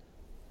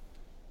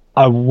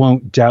I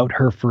won't doubt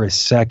her for a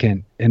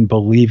second in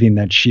believing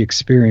that she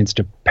experienced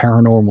a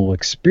paranormal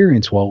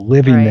experience while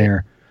living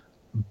there.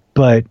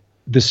 But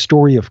the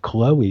story of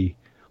Chloe,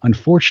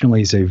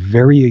 unfortunately, is a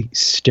very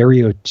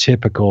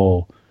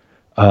stereotypical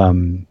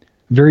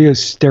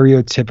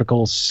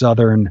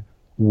Southern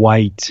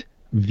white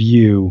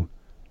view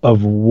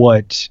of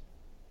what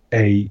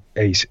an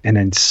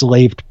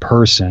enslaved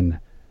person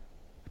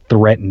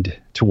threatened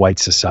to white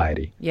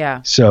society.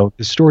 Yeah. So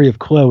the story of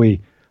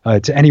Chloe,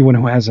 to anyone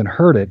who hasn't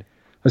heard it,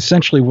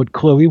 essentially what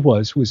Chloe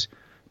was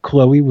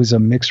a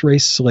mixed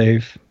race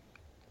slave.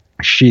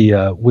 She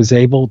was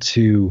able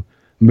to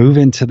move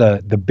into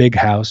the big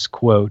house,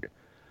 quote,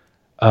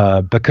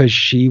 because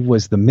she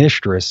was the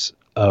mistress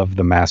of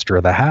the master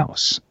of the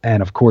house.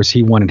 And of course,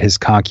 he wanted his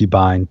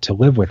concubine to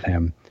live with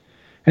him.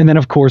 And then,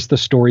 of course, the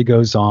story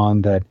goes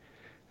on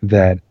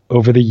that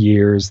over the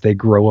years they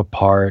grow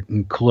apart,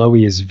 and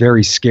Chloe is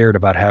very scared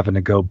about having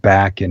to go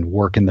back and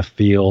work in the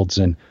fields.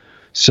 And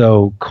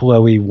so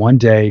one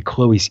day,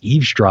 Chloe's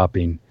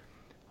eavesdropping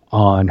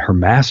on her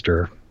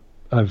master,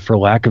 for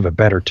lack of a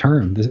better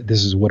term.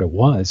 This is what it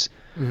was.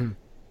 Mm-hmm.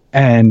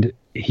 And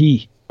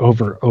he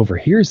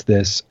overhears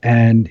this,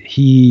 and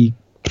he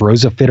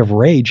throws a fit of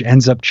rage,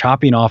 ends up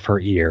chopping off her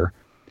ear,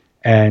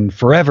 and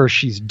forever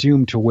she's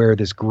doomed to wear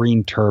this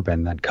green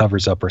turban that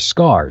covers up her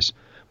scars.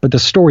 But the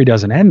story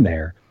doesn't end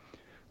there.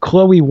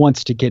 Chloe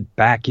wants to get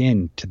back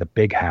into the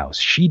big house.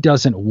 She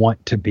doesn't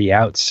want to be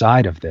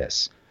outside of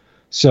this.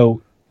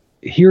 So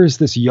here's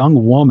this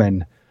young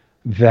woman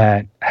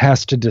that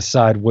has to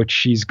decide what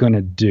she's going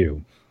to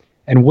do.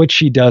 And what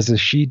she does is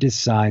she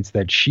decides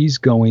that she's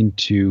going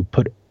to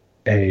put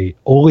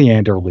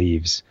oleander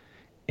leaves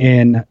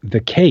in the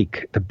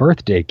cake, the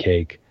birthday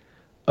cake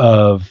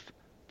of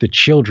the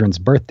children's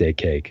birthday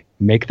cake,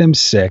 make them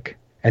sick,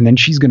 and then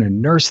she's going to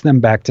nurse them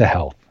back to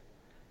health.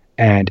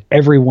 And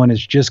everyone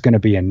is just going to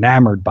be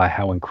enamored by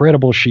how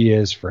incredible she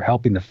is for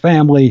helping the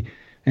family,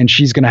 and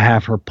she's going to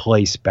have her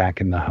place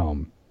back in the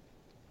home.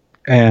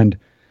 And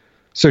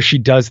so she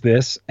does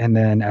this, and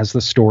then as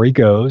the story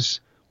goes,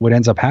 what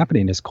ends up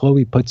happening is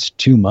Chloe puts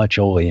too much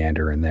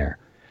oleander in there,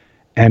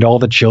 and all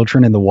the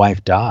children and the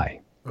wife die.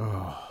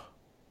 Oh.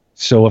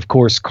 So, of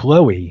course,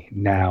 Chloe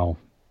now,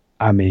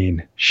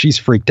 she's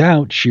freaked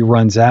out. She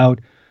runs out.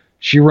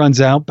 She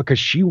runs out because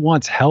she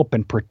wants help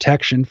and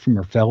protection from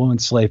her fellow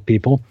enslaved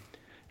people.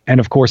 And,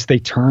 of course, they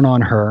turn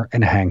on her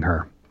and hang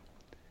her.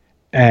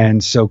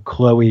 And so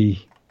Chloe's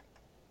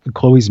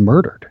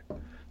murdered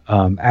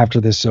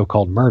after this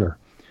so-called murder.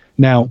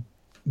 Now,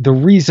 the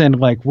reason,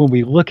 when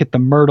we look at the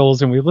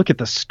Myrtles and we look at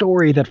the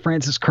story that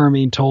Frances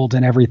Kermeen told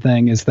and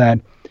everything, is that,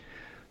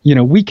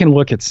 we can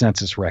look at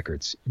census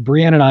records.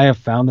 Brianne and I have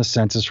found the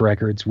census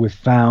records. We've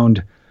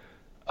found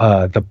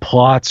the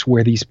plots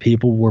where these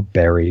people were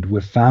buried.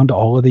 We've found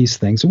all of these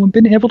things, and we've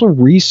been able to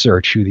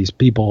research who these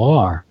people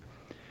are.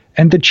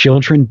 And the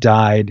children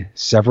died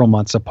several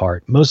months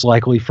apart, most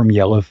likely from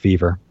yellow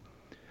fever.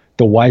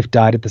 The wife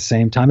died at the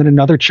same time, and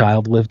another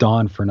child lived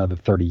on for another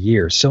 30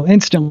 years. So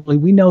instantly,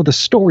 we know the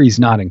story's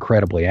not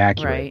incredibly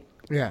accurate. Right.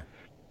 Yeah.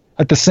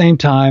 At the same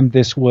time,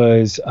 this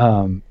was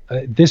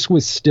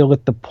still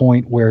at the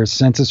point where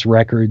census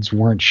records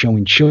weren't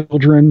showing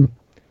children,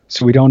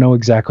 so we don't know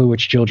exactly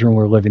which children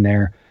were living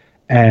there,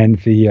 and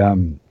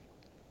the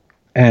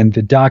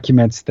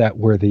documents that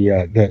were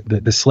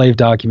the slave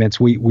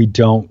documents, we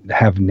don't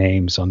have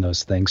names on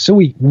those things, so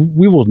we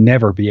will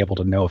never be able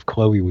to know if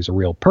Chloe was a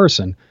real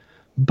person.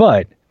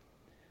 But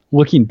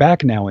looking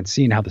back now and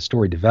seeing how the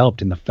story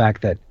developed, and the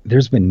fact that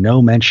there's been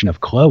no mention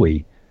of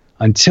Chloe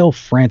until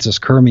Frances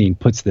Kermeen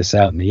puts this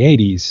out in the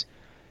 80s,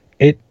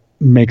 it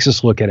makes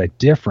us look at it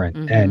different.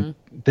 Mm-hmm.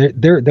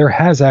 And there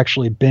has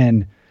actually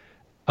been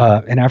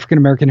an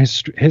African-American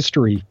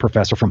history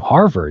professor from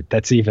Harvard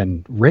that's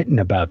even written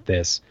about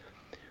this,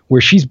 where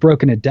she's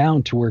broken it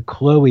down to where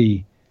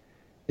Chloe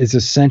is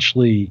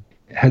essentially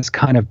has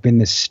kind of been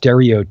this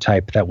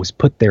stereotype that was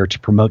put there to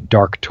promote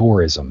dark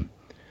tourism.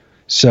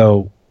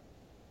 So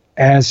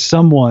as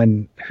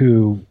someone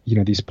who,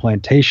 these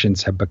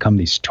plantations have become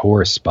these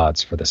tourist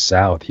spots for the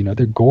South,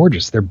 they're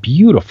gorgeous, they're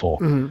beautiful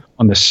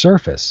on the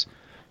surface.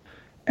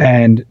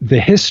 And the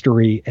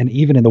history, and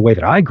even in the way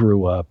that I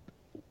grew up,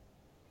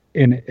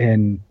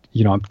 I'm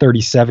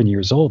 37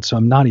 years old, so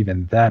I'm not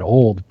even that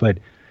old, but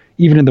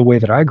even in the way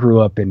that I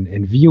grew up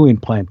in viewing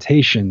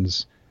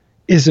plantations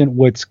isn't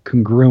what's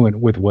congruent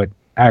with what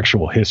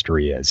actual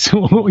history is.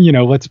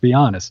 Let's be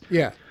honest.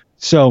 Yeah.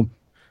 So,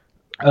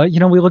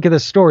 we look at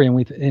this story,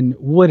 and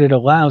what it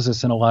allows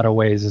us in a lot of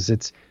ways is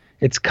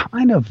it's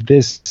kind of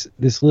this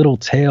little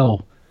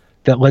tale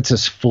that lets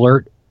us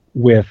flirt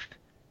with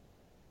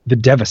the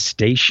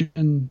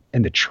devastation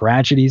and the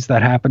tragedies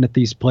that happen at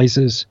these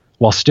places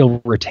while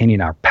still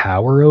retaining our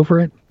power over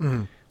it.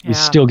 Mm.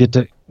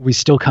 Yeah. We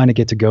still kind of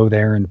get to go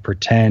there and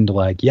pretend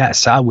like,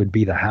 yes, I would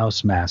be the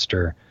house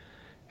master,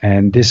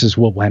 and this is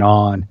what went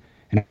on,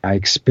 and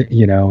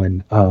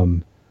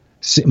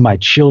my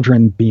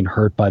children being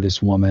hurt by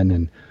this woman,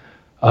 and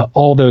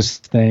all those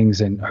things,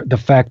 and the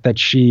fact that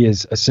she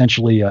is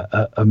essentially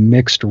a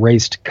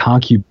mixed-raced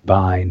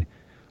concubine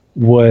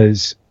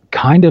was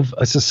kind of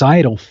a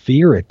societal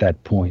fear at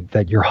that point,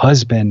 that your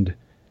husband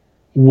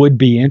would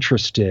be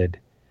interested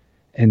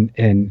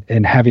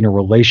in having a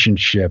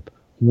relationship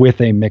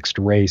with a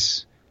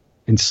mixed-race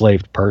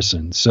enslaved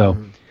person. So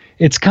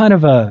it's kind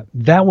of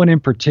that one in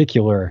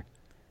particular,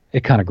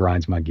 it kind of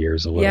grinds my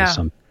gears a little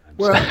sometimes.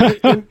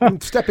 Well,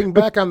 and stepping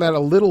back on that a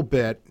little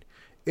bit,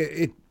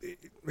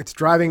 it's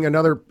driving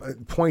another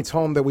points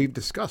home that we've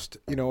discussed.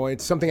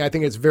 It's something I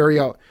think it's very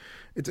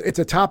it's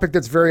a topic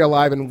that's very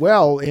alive and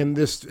well in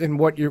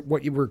what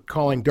you were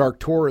calling dark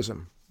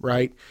tourism,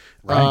 right?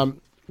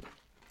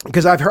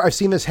 Because I've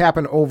seen this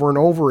happen over and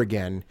over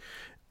again.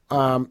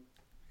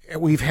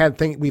 We've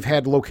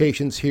had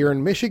locations here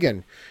in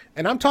Michigan,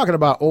 and I'm talking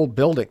about old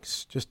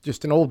buildings,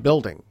 just an old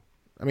building.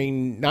 I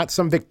mean, not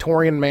some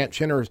Victorian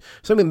mansion or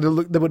something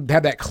that would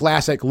have that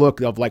classic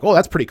look of like, oh,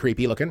 that's pretty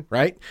creepy looking,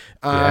 right?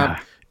 Yeah.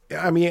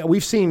 I mean,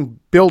 we've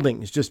seen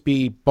buildings just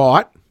be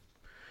bought,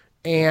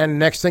 and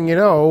next thing you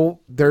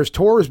know, there's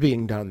tours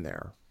being done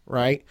there,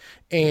 right?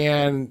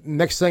 And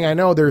next thing I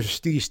know, there's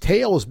these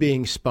tales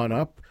being spun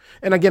up.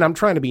 And again, I'm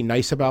trying to be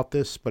nice about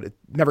this, but it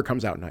never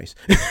comes out nice.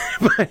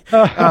 but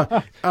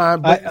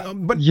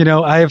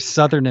I have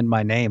Southern in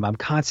my name. I'm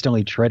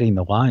constantly treading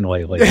the line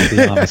lately, to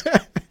be honest.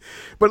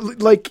 But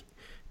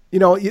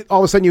all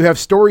of a sudden you have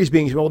stories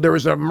being, well, there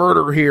was a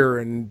murder here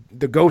and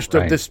the ghost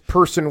of this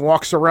person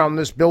walks around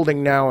this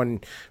building now.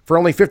 And for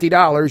only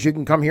 $50, you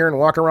can come here and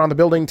walk around the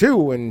building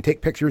too and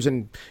take pictures,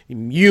 and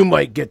you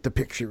might get the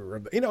picture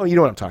of, you know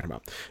what I'm talking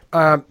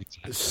about.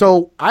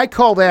 So I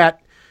call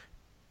that,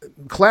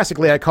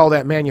 classically,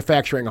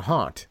 manufacturing a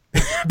haunt,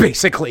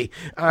 basically.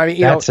 I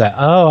mean, I'm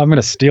going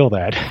to steal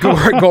that.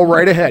 go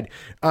right ahead.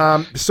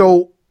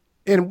 So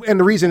the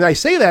reason I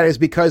say that is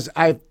because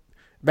I've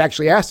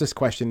actually asked this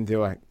question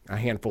to a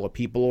handful of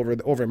people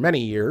over many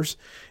years,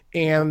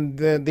 and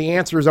the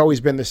answer has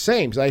always been the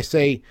same. So I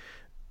say,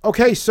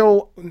 okay,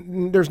 so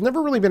there's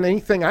never really been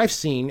anything I've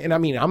seen, and I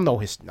mean, I'm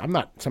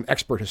not some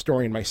expert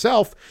historian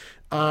myself,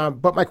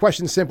 but my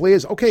question simply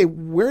is, okay,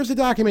 where's the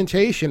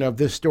documentation of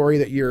this story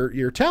that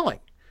you're telling?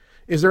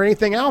 Is there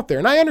anything out there?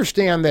 And I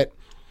understand that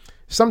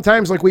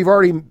sometimes, like we've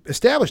already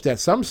established, that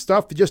some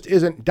stuff just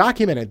isn't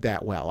documented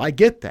that well. I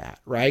get that,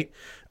 right?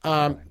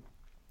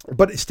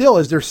 But still,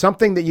 is there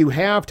something that you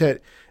have to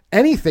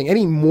anything,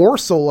 any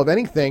morsel of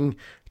anything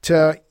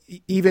to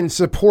even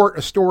support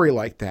a story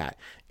like that?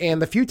 And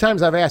the few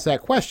times I've asked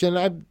that question,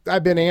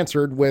 I've been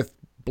answered with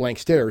blank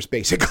stares,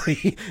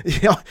 basically.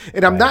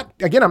 And I'm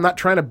not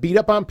trying to beat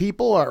up on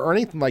people or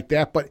anything like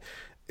that, but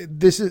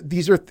this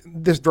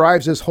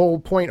drives this whole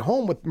point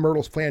home with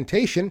Myrtle's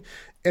Plantation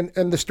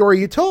and the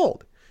story you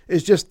told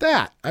is just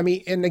that. I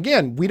mean, and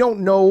again, we don't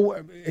know.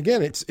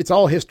 Again, it's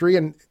all history,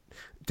 and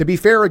to be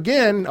fair,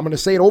 again, I'm going to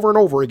say it over and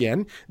over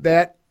again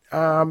that,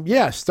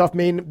 stuff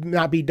may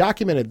not be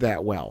documented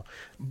that well,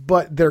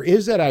 but there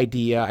is that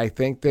idea, I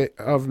think, that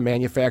of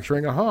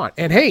manufacturing a haunt.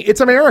 And hey,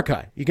 it's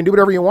America. You can do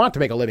whatever you want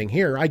to make a living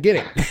here. I get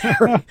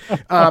it.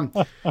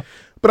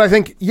 But I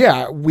think,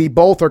 we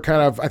both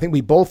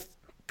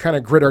kind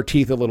of grit our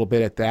teeth a little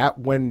bit at that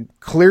when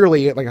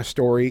clearly, like a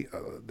story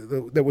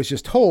that was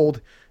just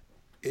told,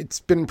 it's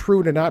been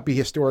proven to not be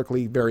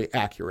historically very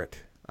accurate,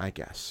 I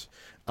guess.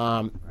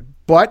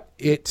 But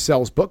it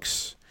sells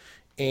books,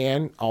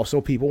 and also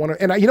people want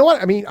to, and you know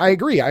what? I mean, I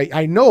agree.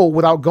 I know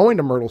without going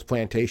to Myrtle's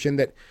Plantation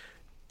that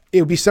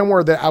it would be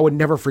somewhere that I would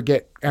never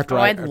forget after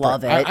I'd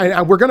love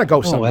it. We're going to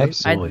go someday. Oh,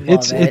 absolutely.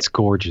 It's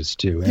gorgeous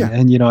too.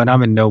 And and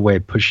I'm in no way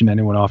pushing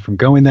anyone off from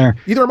going there.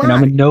 Either am I. And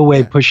I'm in no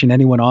way pushing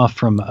anyone off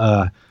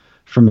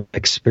from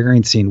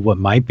experiencing what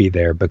might be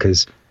there,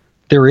 because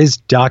there is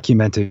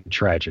documented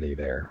tragedy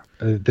there.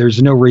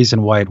 There's no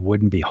reason why it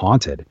wouldn't be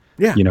haunted.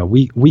 Yeah.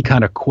 We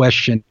kind of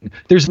question.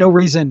 There's no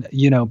reason.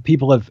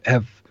 People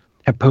have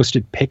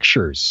posted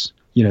pictures.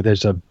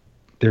 There's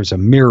a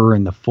mirror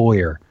in the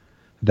foyer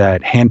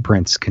that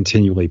handprints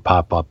continually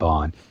pop up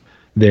on.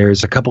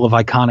 There's a couple of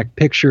iconic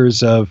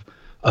pictures of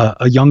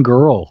a young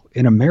girl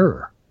in a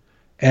mirror,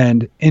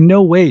 and in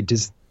no way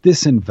does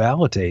this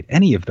invalidate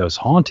any of those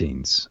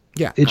hauntings.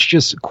 Yeah. It's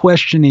just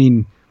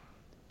questioning,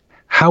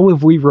 how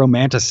have we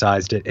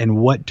romanticized it, and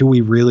what do we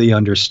really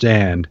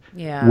understand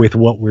with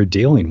what we're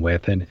dealing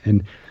with?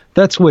 And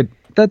that's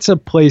a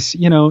place,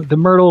 the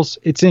Myrtles,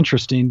 it's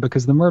interesting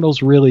because the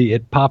Myrtles really,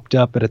 it popped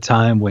up at a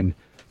time when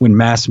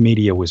mass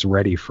media was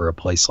ready for a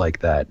place like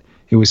that.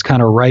 It was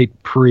kind of right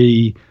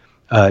pre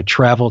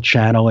Travel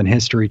Channel and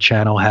History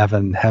Channel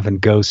having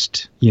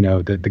Ghost,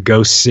 the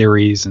Ghost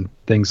series and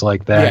things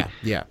like that.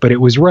 Yeah. But it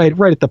was right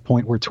at the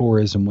point where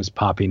tourism was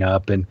popping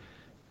up,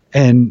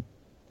 and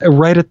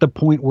right at the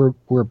point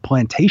where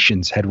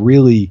plantations had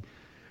really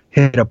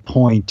hit a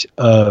point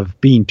of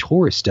being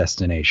tourist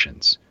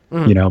destinations,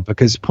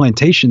 because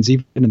plantations,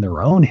 even in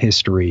their own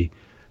history,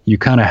 you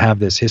kind of have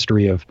this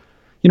history of,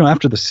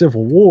 after the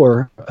Civil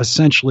War,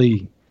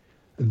 essentially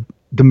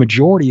the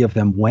majority of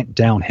them went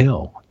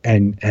downhill,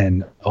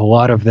 and a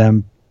lot of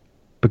them,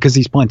 because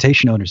these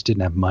plantation owners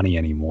didn't have money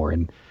anymore,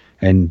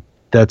 and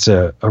that's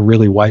a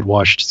really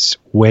whitewashed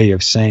way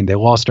of saying they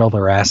lost all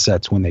their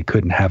assets when they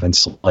couldn't have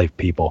enslaved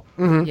people.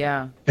 Mm-hmm.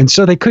 Yeah. And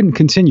so they couldn't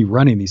continue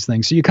running these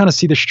things. So you kind of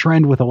see this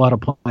trend with a lot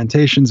of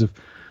plantations of,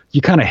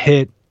 you kind of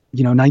hit,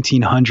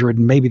 1900,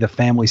 and maybe the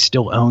family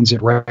still owns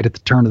it right at the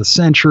turn of the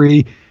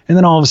century. And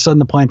then all of a sudden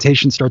the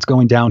plantation starts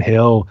going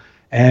downhill,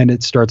 and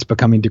it starts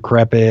becoming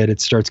decrepit.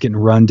 It starts getting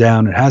run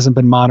down. It hasn't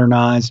been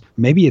modernized.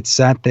 Maybe it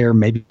sat there.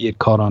 Maybe it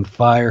caught on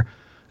fire.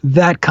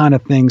 That kind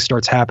of thing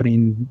starts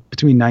happening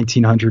between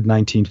 1900 and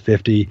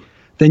 1950.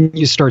 Then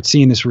you start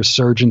seeing this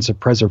resurgence of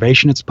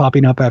preservation that's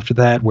popping up after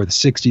that, where the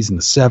 60s and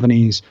the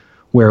 70s,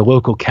 where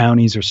local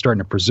counties are starting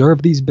to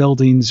preserve these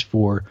buildings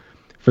for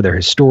their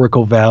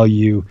historical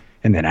value.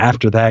 And then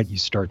after that, you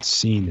start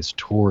seeing this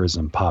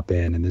tourism pop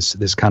in and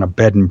this kind of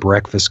bed and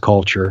breakfast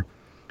culture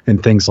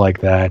and things like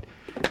that.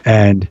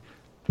 And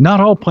not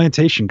all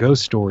plantation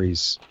ghost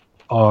stories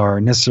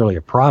are necessarily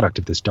a product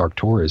of this dark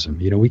tourism.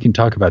 You know, we can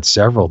talk about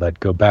several that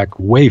go back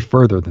way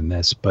further than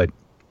this, but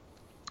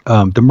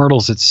the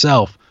Myrtles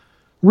itself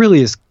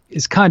really is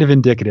kind of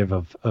indicative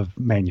of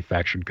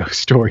manufactured ghost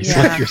stories,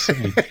 like you're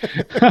saying.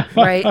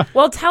 Right.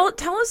 Well,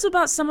 tell us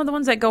about some of the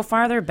ones that go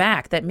farther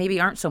back that maybe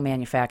aren't so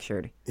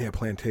manufactured. Yeah,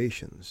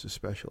 plantations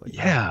especially.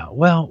 Yeah.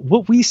 Well,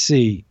 what we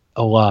see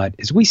a lot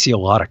is we see a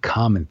lot of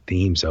common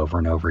themes over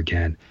and over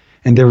again,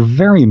 and they're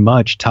very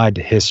much tied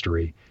to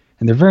history,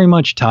 and they're very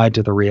much tied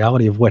to the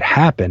reality of what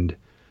happened,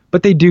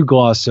 but they do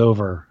gloss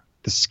over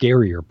the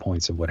scarier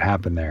points of what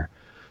happened there.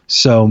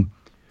 So,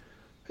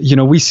 you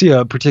know, we see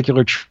a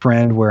particular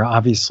trend where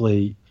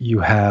obviously you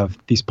have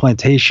these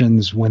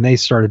plantations when they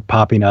started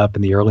popping up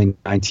in the early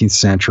 19th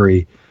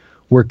century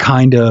were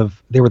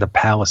they were the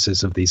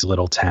palaces of these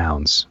little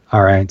towns.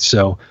 All right.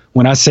 So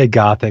when I say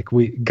Gothic,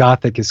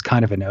 Gothic is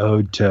kind of an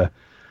ode to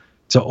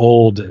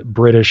old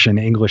British and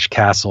English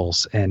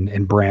castles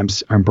and Bram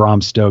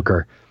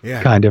Stoker.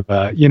 Yeah. Kind of,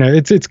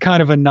 it's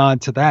kind of a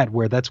nod to that,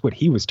 where that's what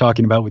he was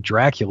talking about with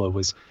Dracula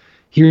was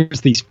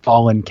here's these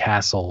fallen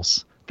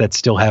castles that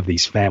still have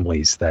these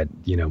families that,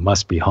 you know,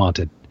 must be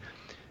haunted.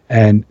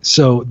 And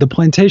so the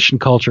plantation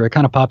culture, it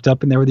kind of popped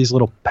up, and there were these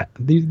little,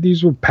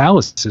 these were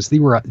palaces.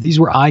 These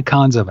were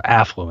icons of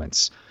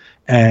affluence.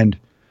 And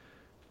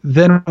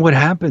then what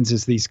happens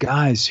is these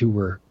guys who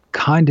were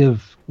kind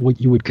of what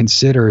you would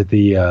consider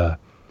the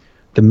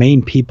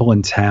main people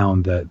in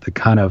town, the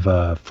kind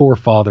of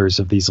forefathers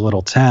of these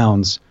little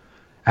towns,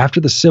 after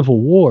the Civil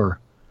War,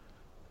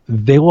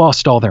 they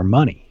lost all their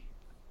money.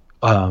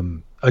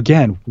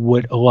 Again,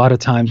 what a lot of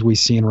times we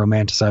see in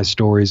romanticized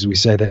stories, we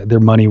say that their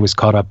money was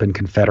caught up in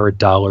Confederate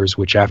dollars,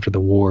 which after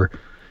the war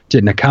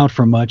didn't account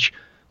for much.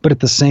 But at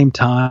the same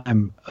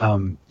time,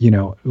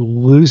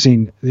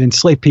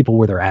 enslaved people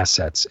were their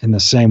assets in the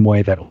same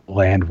way that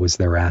land was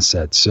their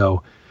asset.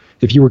 So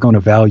if you were going to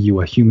value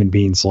a human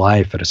being's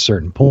life at a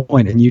certain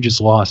point and you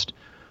just lost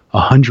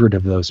 100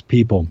 of those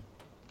people,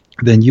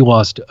 then you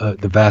lost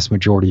the vast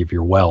majority of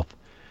your wealth.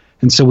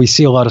 And so we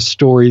see a lot of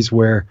stories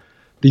where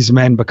these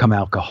men become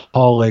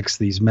alcoholics,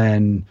 these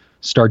men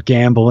start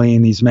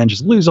gambling, these men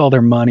just lose all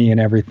their money and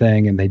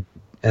everything, and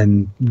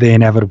they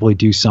inevitably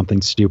do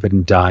something stupid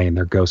and die, and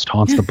their ghost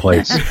haunts the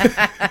place.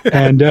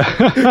 And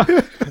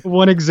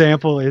one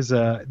example is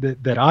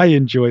that I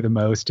enjoy the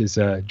most is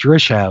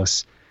Drish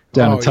House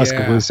down in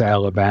Tuscaloosa,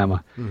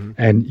 Alabama. Mm-hmm.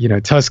 And, you know,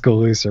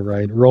 Tuscaloosa,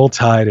 right? Roll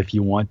Tide if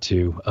you want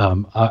to.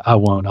 I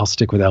won't. I'll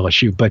stick with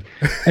LSU. But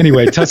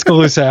anyway,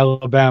 Tuscaloosa,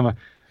 Alabama.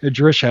 The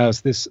Drish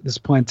House, this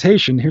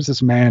plantation. Here's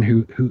this man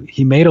who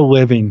he made a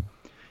living.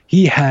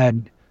 He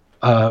had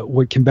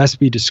what can best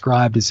be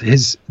described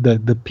as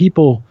the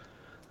people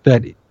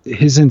that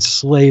his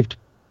enslaved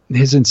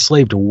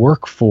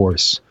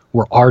workforce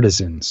were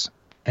artisans,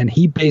 and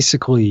he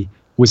basically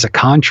was a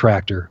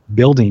contractor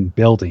building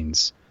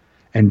buildings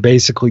and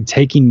basically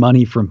taking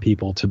money from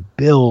people to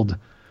build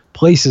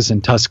places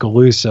in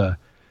Tuscaloosa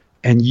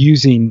and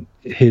using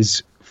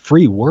his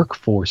free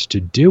workforce to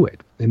do it.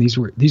 And these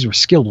were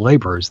skilled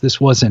laborers. This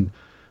wasn't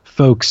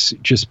folks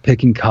just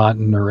picking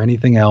cotton or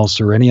anything else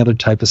or any other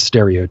type of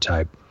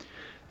stereotype.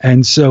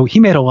 And so he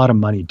made a lot of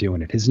money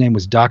doing it. His name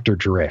was Dr.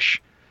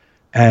 Drish.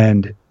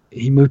 And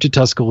he moved to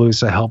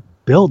Tuscaloosa, helped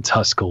build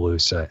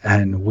Tuscaloosa,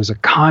 and was a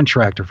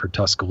contractor for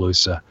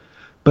Tuscaloosa.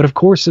 But of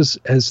course,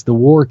 as the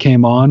war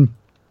came on,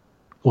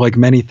 like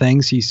many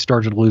things, he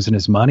started losing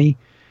his money.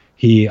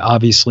 He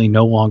obviously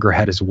no longer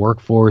had his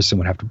workforce and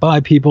would have to buy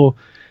people.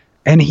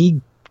 And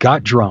he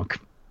got drunk.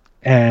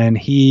 And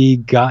he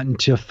got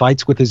into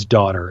fights with his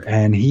daughter,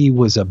 and he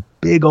was a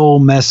big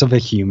old mess of a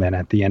human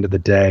at the end of the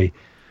day,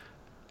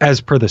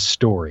 as per the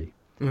story,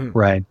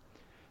 right?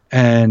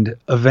 And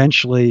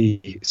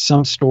eventually,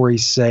 some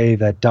stories say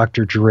that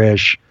Dr.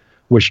 Drish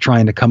was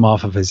trying to come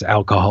off of his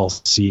alcohol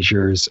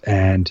seizures,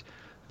 and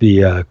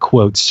the,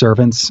 quote,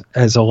 servants,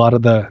 as a lot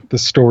of the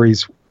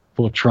stories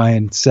will try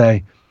and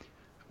say,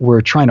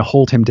 were trying to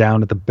hold him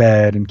down to the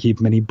bed and keep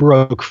him, and he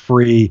broke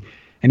free.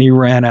 And he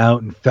ran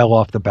out and fell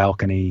off the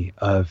balcony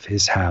of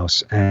his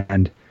house.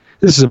 And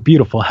this is a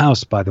beautiful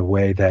house, by the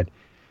way, that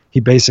he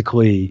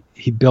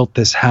built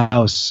this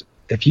house.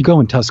 If you go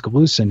in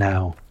Tuscaloosa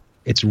now,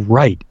 it's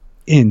right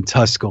in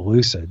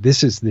Tuscaloosa.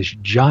 This is this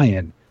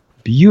giant,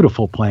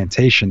 beautiful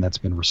plantation that's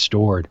been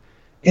restored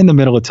in the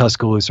middle of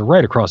Tuscaloosa,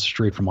 right across the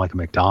street from like a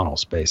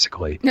McDonald's,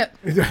 basically. Yeah.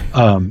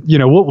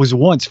 What was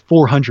once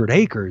 400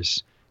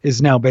 acres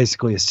is now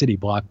basically a city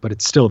block, but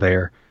it's still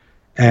there.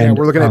 And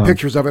we're looking at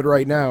pictures of it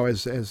right now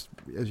as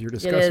you're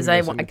discussing. It is.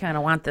 this, I kind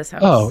of want this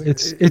house. Oh,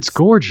 it's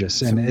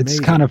gorgeous, and it's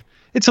kind of,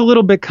 it's a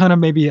little bit kind of,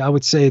 maybe I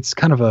would say it's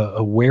kind of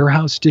a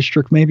warehouse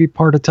district, maybe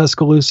part of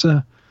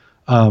Tuscaloosa.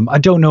 I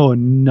don't know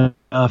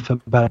enough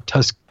about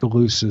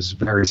Tuscaloosa's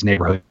various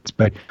neighborhoods,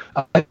 but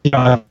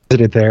I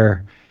visited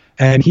there,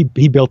 and he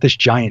built this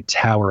giant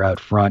tower out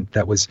front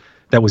that was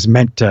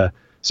meant to,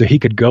 so he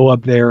could go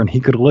up there and he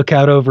could look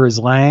out over his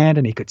land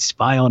and he could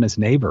spy on his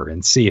neighbor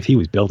and see if he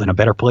was building a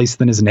better place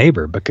than his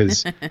neighbor.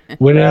 Because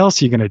what else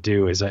are you going to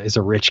do as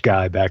a rich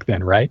guy back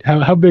then, right?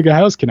 How big a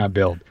house can I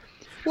build?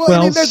 Well,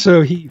 I mean,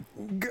 so he.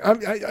 I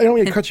don't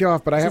mean to cut you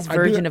off, but His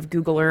version of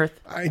Google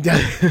Earth. I do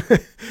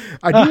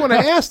want to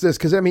ask this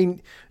because, I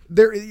mean,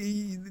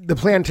 the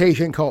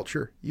plantation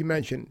culture you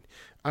mentioned,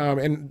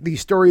 and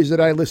these stories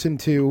that I listened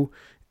to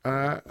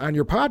on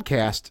your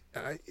podcast,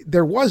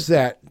 there was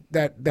that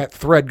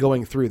thread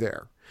going through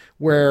there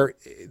where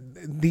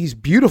these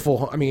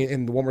beautiful, I mean,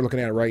 and the one we're looking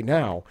at right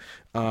now,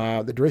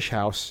 the Drish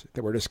house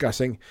that we're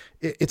discussing,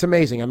 it's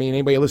amazing. I mean,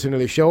 anybody listening to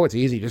the show, it's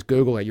easy. Just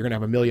Google it. You're going to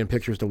have a million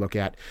pictures to look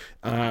at.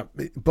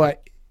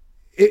 But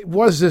it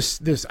was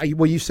this,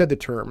 well, you said the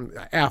term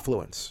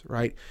affluence,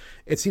 right?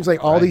 It seems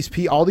like all these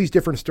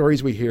different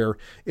stories we hear,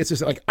 it's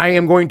just like, I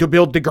am going to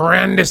build the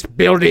grandest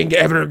building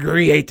ever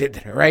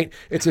created, right?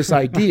 It's this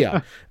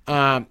idea.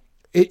 And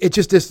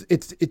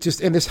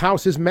this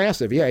house is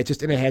massive. Yeah. And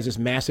it has this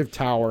massive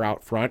tower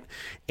out front,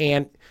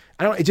 and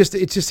it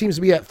just seems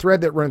to be that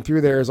thread that run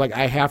through there is like,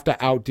 I have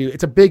to outdo.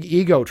 It's a big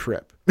ego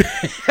trip.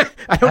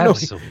 I don't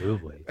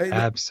know.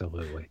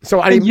 Absolutely.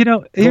 So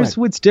here's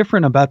what's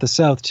different about the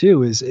South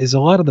too, is a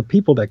lot of the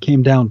people that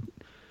came down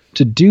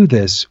to do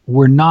this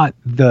were not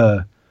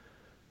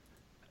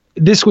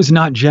this was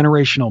not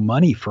generational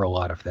money for a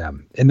lot of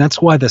them. And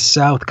that's why the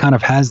South kind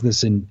of has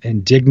this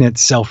indignant,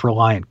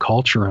 self-reliant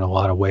culture in a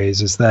lot of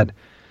ways, is that,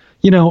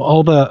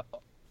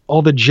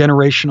 all the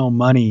generational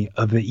money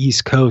of the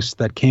East Coast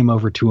that came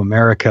over to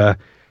America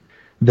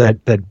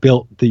that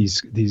built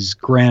these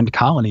grand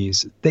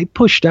colonies, they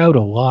pushed out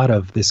a lot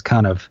of this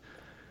kind of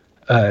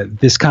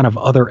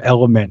other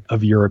element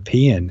of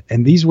European.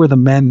 And these were the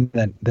men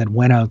that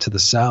went out to the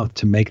South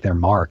to make their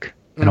mark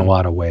in a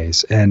lot of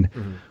ways. And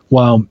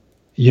while,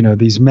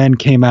 these men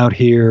came out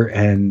here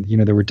and,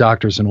 there were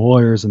doctors and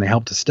lawyers and they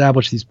helped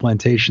establish these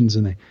plantations,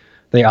 and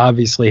they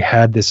obviously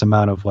had this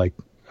amount of like,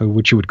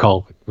 what you would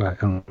call,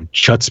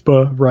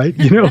 chutzpah, right?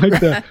 Like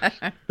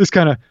this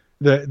kind of,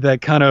 that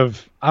kind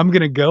of, I'm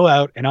going to go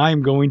out and I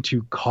am going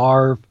to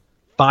carve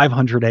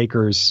 500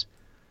 acres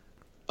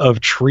of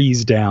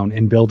trees down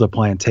and build a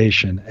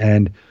plantation.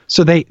 And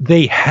so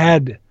they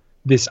had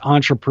this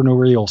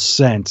entrepreneurial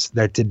sense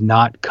that did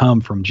not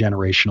come from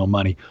generational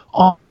money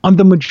on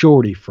the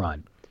majority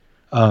front.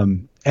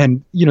 And,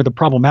 the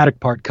problematic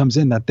part comes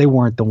in that they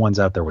weren't the ones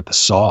out there with the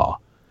saw,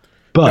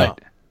 but,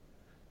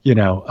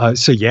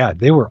 so yeah,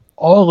 they were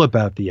all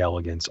about the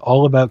elegance,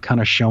 all about kind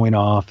of showing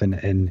off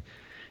and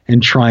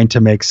trying to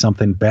make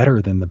something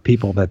better than the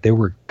people that they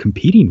were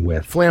competing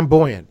with.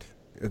 Flamboyant.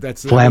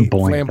 That's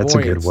flamboyant. That's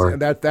a good word.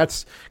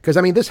 That's because,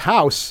 I mean, this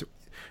house,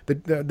 the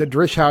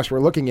Drish house we're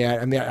looking at,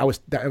 and I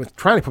was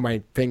trying to put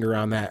my finger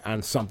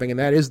on something, and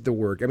that is the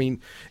word. I mean,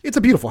 it's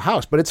a beautiful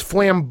house, but it's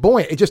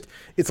flamboyant.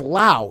 It's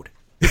loud.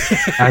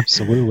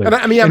 Absolutely. And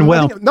I mean,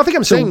 nothing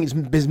I'm saying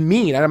is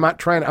mean. I'm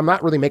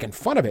not really making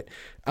fun of it.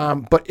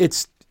 But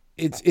it's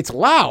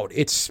loud.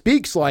 It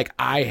speaks like,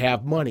 I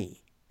have money.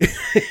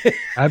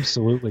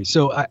 Absolutely.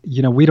 So,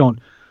 we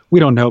don't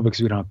know because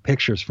we don't have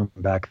pictures from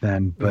back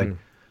then, but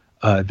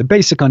the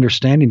basic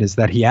understanding is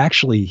that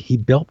he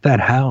built that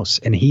house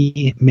and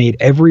he made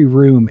every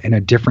room in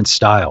a different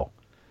style.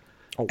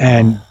 Oh,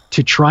 and wow.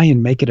 To try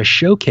and make it a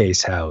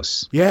showcase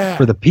house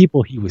for the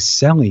people he was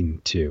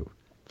selling to,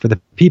 for the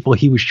people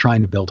he was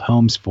trying to build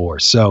homes for.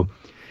 So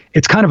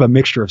it's kind of a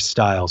mixture of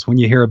styles. When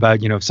you hear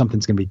about, if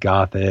something's going to be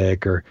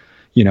Gothic or,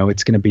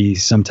 it's going to be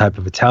some type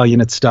of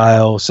Italianate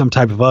style, some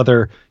type of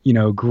other,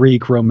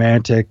 Greek,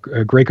 Romantic,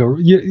 Greco,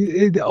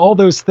 all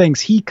those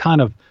things, he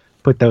kind of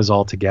put those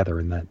all together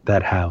in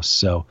that house.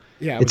 So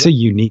it's a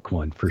unique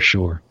one for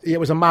sure. It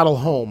was a model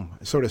home,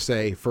 so to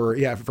say, for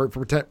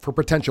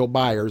potential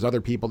buyers,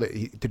 other people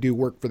to do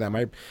work for them.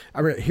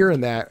 I'm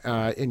hearing that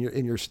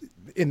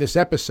in this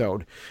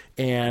episode,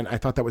 and I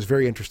thought that was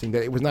very interesting.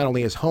 That it was not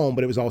only his home,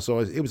 but it was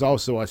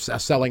also a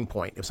selling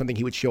point. It was something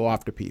he would show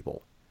off to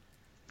people.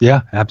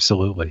 Yeah,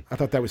 absolutely. I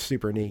thought that was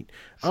super neat.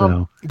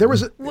 So, there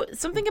was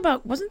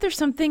wasn't there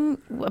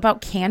something about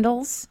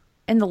candles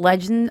in the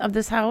legend of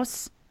this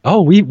house?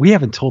 Oh, we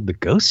haven't told the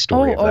ghost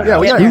story.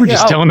 We were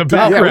just telling the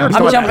background.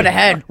 I'm jumping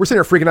ahead. We're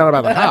sitting here freaking out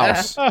about the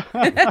house.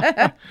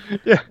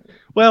 Yeah.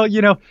 Well,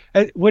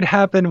 what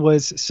happened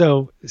was,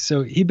 so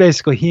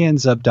he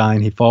ends up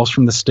dying. He falls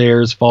from the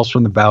stairs, falls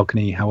from the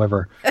balcony.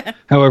 However,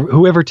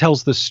 whoever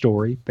tells the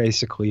story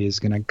basically is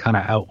going to kind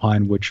of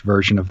outline which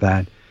version of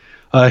that.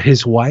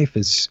 His wife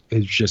is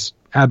just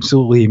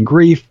absolutely in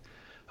grief.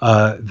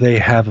 They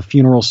have a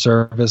funeral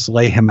service,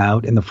 lay him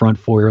out in the front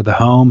foyer of the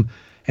home.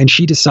 And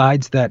she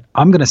decides that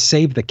I'm going to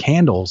save the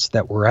candles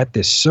that were at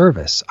this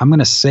service. I'm going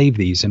to save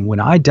these. And when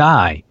I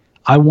die,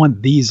 I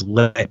want these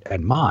lit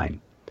at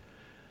mine.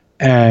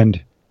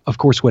 And of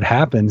course, what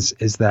happens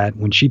is that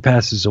when she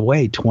passes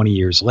away 20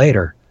 years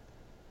later,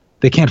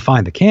 they can't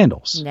find the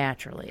candles.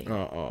 Naturally.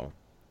 Uh-oh.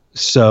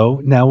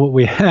 So now what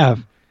we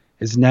have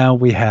is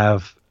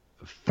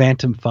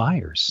phantom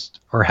fires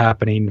are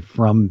happening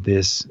from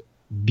this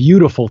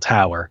beautiful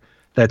tower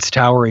that's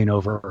towering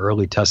over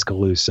early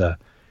Tuscaloosa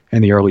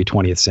in the early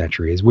 20th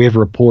century. As we have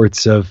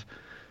reports of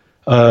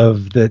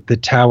the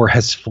tower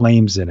has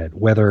flames in it,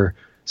 whether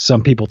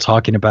some people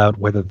talking about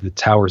whether the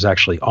tower is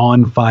actually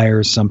on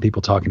fire, some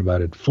people talking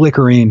about it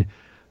flickering.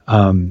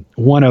 When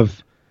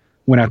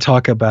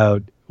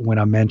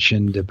I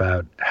mentioned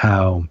about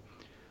how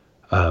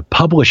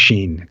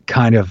publishing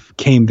kind of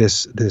came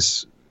this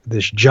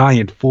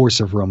giant force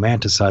of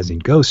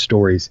romanticizing ghost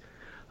stories,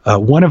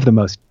 one of the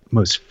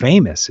most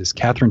famous is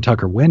Catherine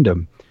Tucker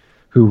Wyndham,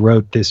 who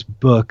wrote this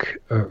book,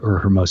 or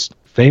her most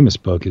famous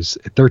book is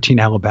 13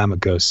 Alabama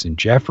Ghosts in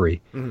Jeffrey.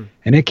 Mm-hmm.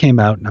 And it came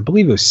out, and I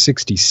believe it was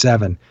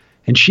 1967.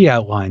 And she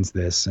outlines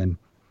this, and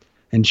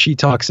she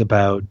talks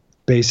about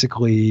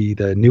basically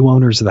the new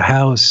owners of the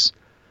house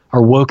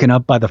are woken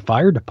up by the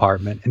fire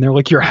department, and they're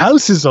like, your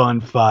house is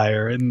on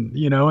fire. And,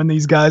 and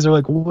these guys are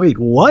like, wait,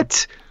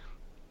 what?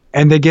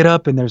 And they get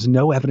up, and there's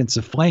no evidence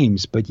of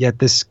flames, but yet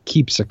this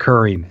keeps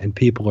occurring, and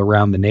people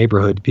around the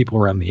neighborhood, people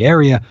around the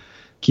area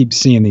keep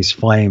seeing these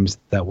flames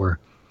that were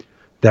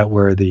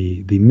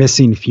the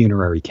missing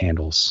funerary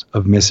candles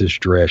of Mrs.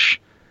 Drish.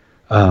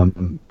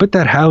 But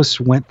that house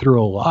went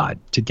through a lot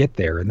to get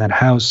there, and that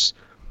house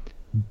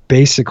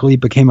basically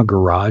became a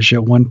garage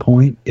at one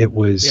point. It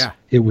was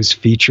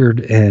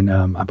featured in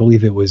I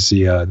believe it was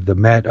the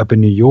Met up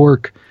in New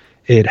York.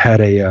 It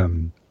had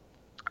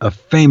a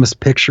famous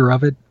picture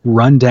of it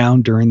run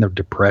down during the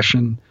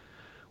Depression,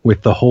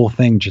 with the whole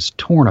thing just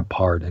torn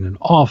apart in an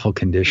awful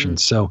condition.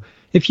 So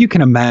if you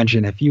can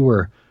imagine, if you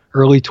were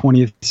early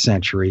 20th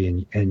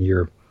century and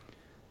your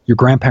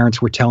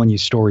grandparents were telling you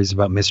stories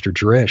about Mr.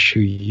 Drish, who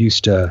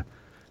used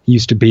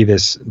to be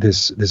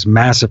this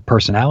massive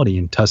personality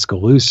in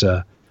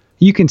Tuscaloosa,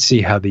 you can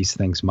see how these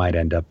things might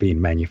end up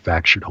being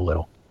manufactured a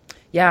little.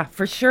 Yeah,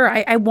 for sure.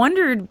 I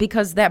wondered,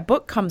 because that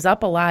book comes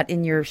up a lot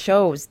in your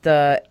shows,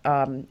 the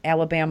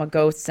Alabama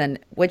Ghosts, and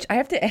which I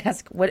have to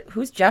ask,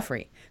 who's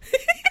Jeffrey?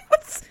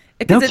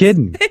 No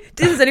kidding.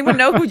 Does anyone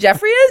know who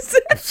Jeffrey is?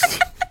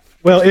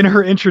 Well, in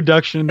her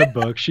introduction in the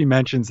book, she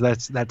mentions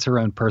that's her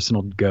own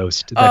personal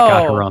ghost that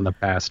got her on the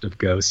past of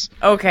ghosts.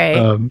 Okay.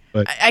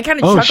 But I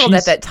kind of chuckled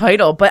at that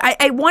title, but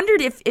I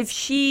wondered if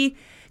she,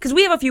 because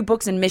we have a few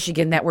books in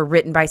Michigan that were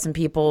written by some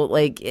people,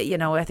 like,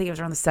 I think it was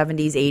around the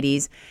 70s,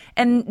 80s,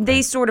 and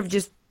they sort of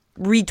just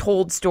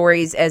retold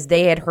stories as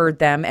they had heard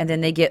them, and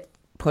then they get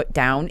put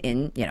down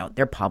in,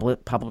 their public,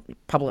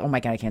 oh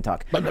my God, I can't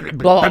talk. Blah, blah,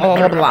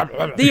 blah, blah,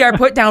 blah. They are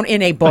put down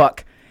in a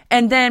book.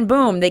 And then,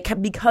 boom,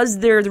 because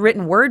they're the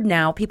written word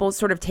now, people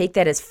sort of take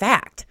that as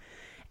fact.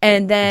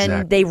 And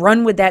then they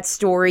run with that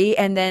story,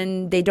 and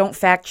then they don't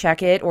fact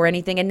check it or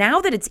anything. And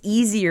now that it's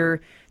easier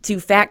to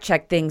fact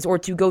check things or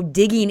to go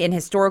digging in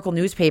historical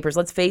newspapers,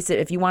 let's face it,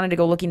 if you wanted to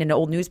go looking into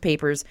old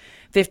newspapers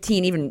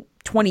 15, even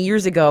 20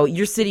 years ago,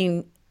 you're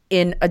sitting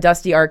in a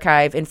dusty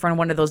archive in front of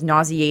one of those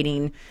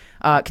nauseating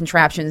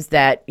contraptions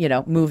that,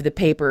 move the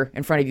paper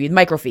in front of you,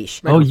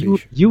 microfiche. Oh,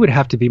 you would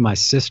have to be my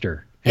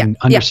sister and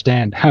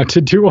understand how to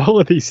do all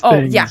of these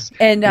things. Oh, yeah.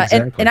 And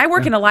and I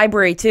work in a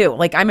library too.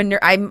 Like I'm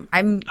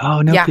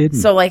Oh, no kidding.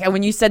 So like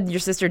when you said your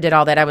sister did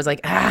all that, I was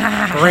like,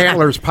 her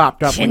antlers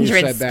popped up when you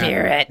kindred said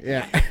spirit.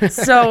 that. Yeah.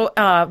 So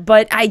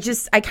but I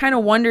kind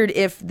of wondered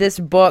if this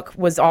book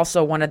was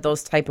also one of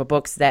those type of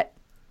books that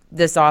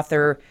this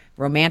author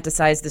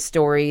romanticized the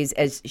stories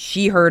as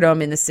she heard them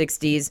in the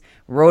 60s,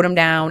 wrote them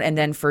down, and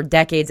then for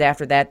decades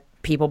after that,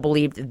 people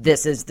believed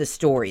this is the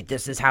story.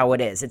 This is how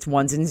it is. It's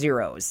ones and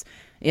zeros.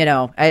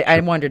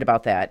 I wondered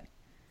about that.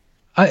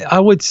 I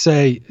would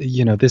say,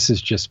 this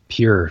is just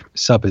pure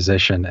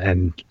supposition,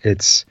 and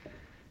it's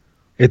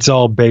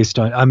all based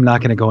on, I'm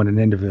not going to go on an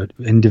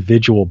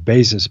individual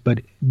basis,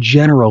 but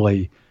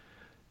generally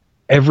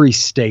every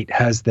state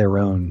has their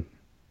own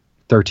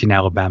 13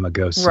 Alabama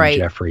Ghosts in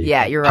Jeffrey.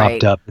 Yeah, you're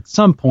popped up at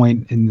some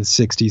point in the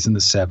 60s and the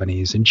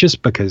 70s, and just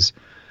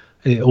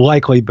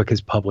likely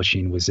because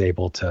publishing was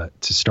able to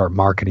start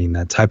marketing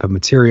that type of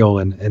material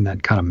in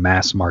that kind of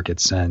mass market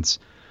sense.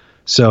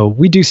 So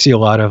we do see a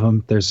lot of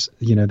them. There's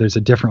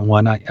a different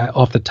one. I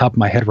off the top of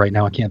my head right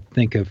now, I can't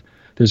think of.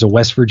 There's a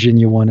West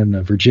Virginia one and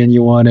a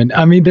Virginia one, and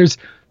I mean,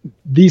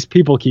 these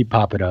people keep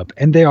popping up,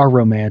 and they are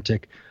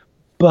romantic.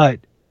 But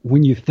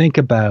when you think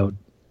about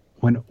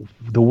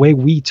the way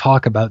we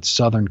talk about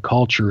Southern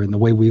culture and the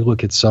way we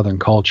look at Southern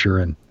culture,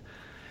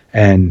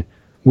 and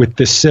with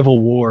the Civil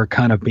War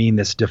kind of being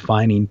this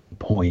defining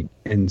point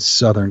in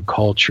Southern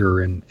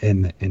culture and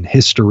in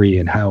history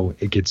and how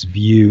it gets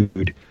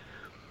viewed.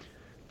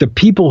 The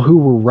people who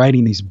were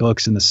writing these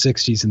books in the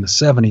 60s and the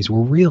 70s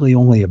were really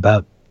only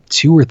about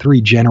 2 or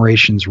 3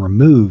 generations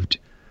removed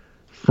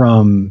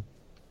from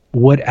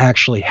what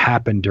actually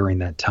happened during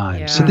that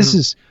time. So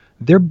Yeah.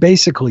 they're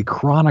basically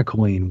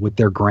chronicling what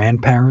their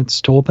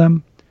grandparents told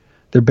them.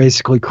 They're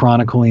basically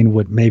chronicling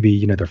what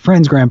maybe, their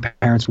friends'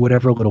 grandparents,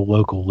 whatever little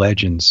local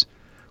legends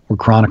were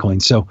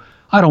chronicling. So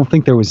I don't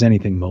think there was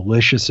anything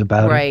malicious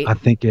about Right. it. I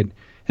think in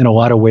a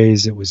lot of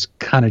ways, it was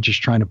kind of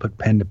just trying to put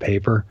pen to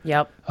paper.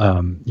 Yep.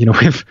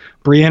 If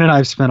Brianne and I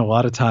have spent a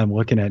lot of time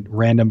looking at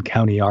random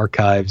county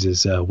archives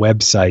as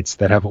websites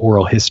that have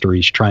oral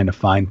histories, trying to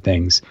find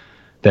things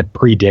that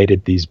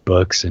predated these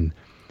books. And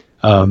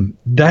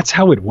that's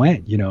how it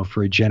went,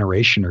 for a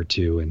generation or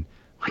two. And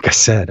like I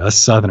said, us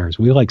Southerners,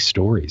 we like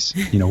stories.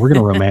 We're going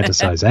to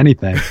romanticize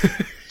anything.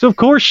 So of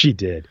course she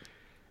did.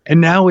 And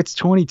now it's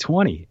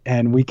 2020,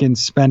 and we can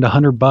spend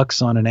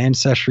 $100 on an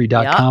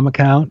Ancestry.com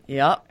account,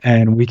 Yep.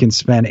 and we can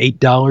spend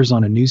 $8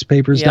 on a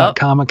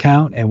newspapers.com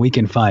account, and we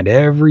can find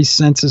every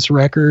census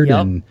record Yep.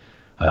 and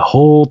a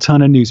whole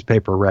ton of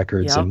newspaper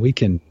records, Yep. and we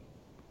can,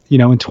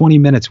 in 20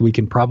 minutes, we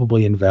can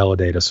probably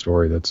invalidate a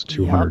story that's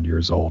 200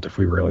 years old if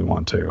we really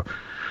want to.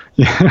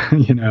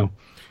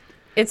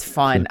 It's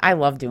fun. I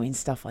love doing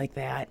stuff like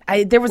that.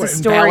 There was a What,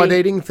 story.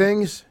 invalidating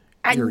things?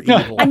 You're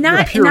evil. I'm You're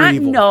not, pure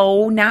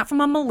evil. not from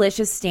a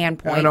malicious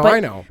standpoint. No, but, I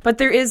know. But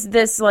there is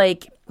this,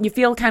 you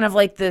feel kind of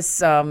like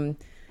this,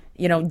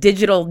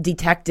 digital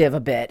detective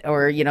a bit,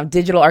 or,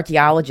 digital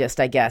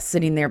archaeologist, I guess,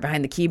 sitting there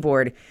behind the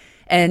keyboard.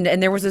 And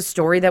there was a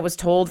story that was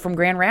told from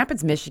Grand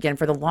Rapids, Michigan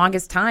for the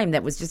longest time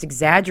that was just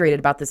exaggerated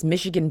about this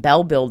Michigan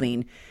Bell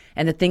building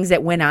and the things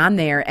that went on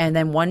there. And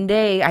then one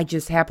day I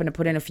just happened to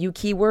put in a few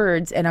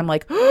keywords and I'm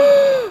like,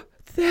 oh,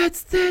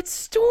 that's that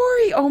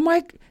story. Oh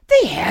my,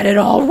 they had it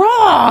all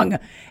wrong.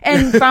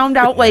 And found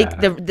out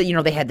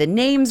they had the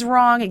names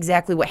wrong,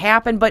 exactly what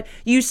happened. But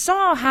you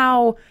saw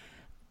how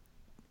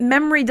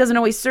memory doesn't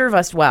always serve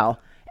us well.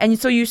 And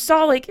so you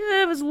saw it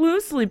was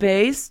loosely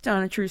based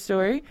on a true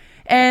story.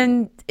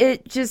 And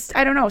it just,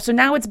 I don't know. So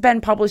now it's been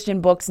published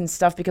in books and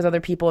stuff because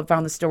other people have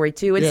found the story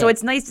too. And so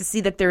it's nice to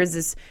see that there is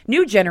this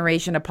new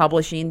generation of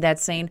publishing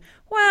that's saying,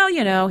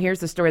 well, here's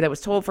the story that was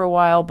told for a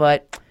while,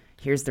 but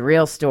here's the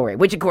real story,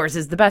 which of course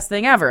is the best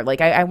thing ever.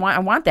 I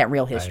want that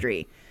real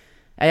history.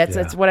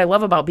 That's what I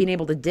love about being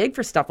able to dig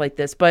for stuff like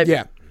this. But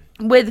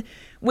with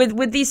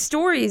these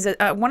stories,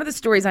 one of the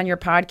stories on your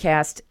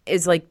podcast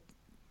is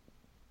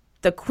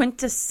the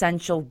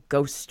quintessential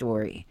ghost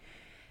story.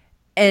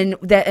 And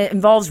that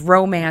involves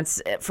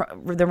romance,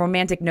 the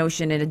romantic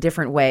notion in a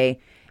different way.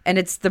 And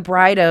it's The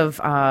Bride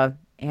of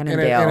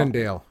Annandale.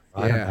 Annandale.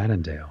 Bride of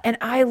Annandale. And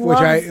I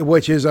love...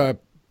 Which is a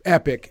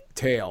epic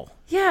tale.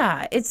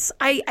 Yeah, it's...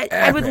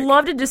 I would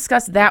love to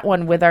discuss that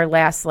one with our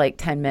last,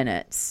 10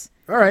 minutes.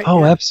 All right.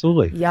 Oh,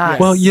 absolutely. Yes.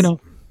 Well,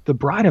 The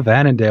Bride of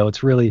Annandale,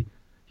 it's really...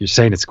 You're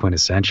saying it's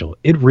quintessential.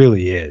 It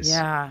really is.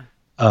 Yeah.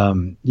 I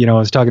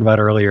was talking about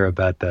earlier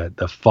about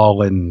the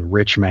fallen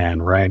rich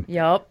man, right?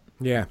 Yep.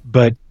 Yeah.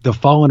 But the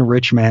fallen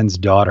rich man's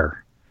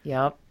daughter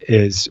Yep.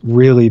 is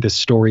really the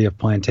story of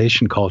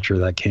plantation culture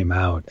that came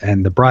out.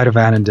 And The Bride of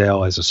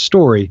Annandale as a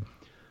story,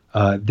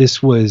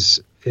 this was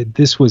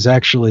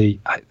actually,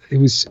 it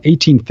was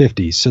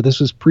 1850s. So this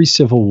was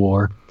pre-Civil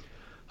War.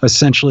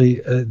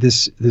 Essentially,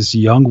 this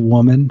young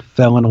woman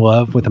fell in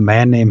love with a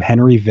man named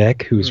Henry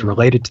Vick, who's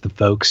related to the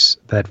folks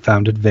that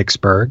founded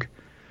Vicksburg.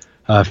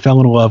 Fell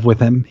in love with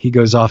him. He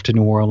goes off to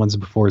New Orleans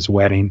before his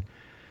wedding.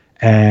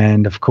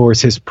 And, of course,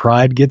 his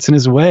pride gets in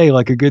his way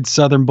like a good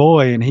Southern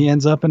boy, and he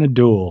ends up in a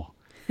duel.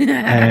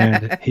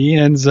 And he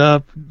ends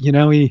up,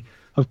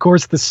 of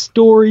course, the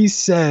story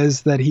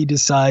says that he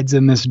decides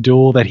in this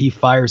duel that he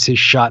fires his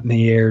shot in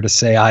the air to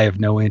say, I have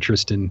no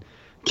interest in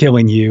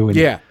killing you.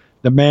 And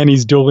the man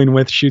he's dueling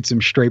with shoots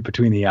him straight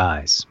between the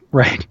eyes.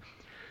 Right.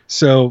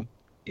 So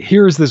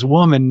here's this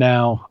woman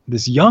now,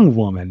 this young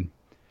woman,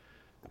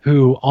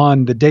 who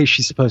on the day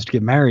she's supposed to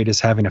get married is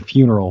having a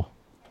funeral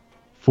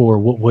for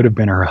what would have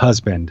been her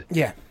husband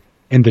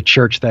in the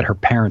church that her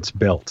parents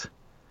built.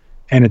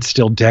 And it's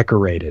still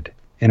decorated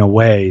in a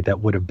way that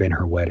would have been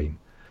her wedding.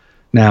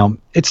 Now,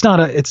 it's not,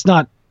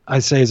 I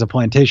say, as a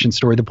plantation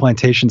story. The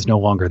plantation's no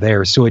longer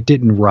there, so it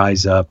didn't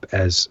rise up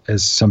as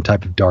some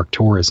type of dark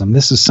tourism.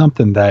 This is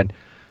something that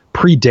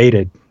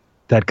predated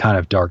that kind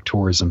of dark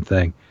tourism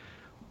thing.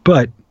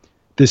 But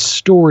the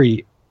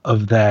story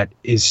of that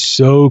is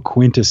so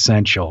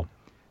quintessential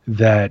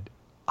that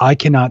I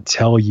cannot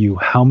tell you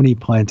how many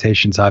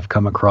plantations I've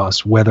come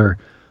across, whether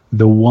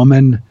the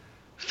woman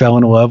fell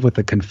in love with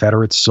a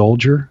Confederate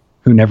soldier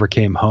who never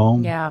came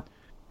home. Yeah.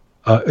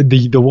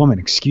 The woman,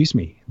 excuse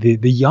me, the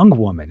young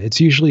woman.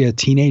 It's usually a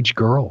teenage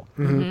girl.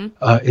 Mm-hmm.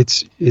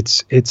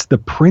 It's the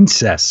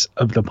princess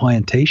of the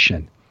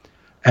plantation,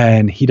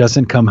 and he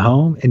doesn't come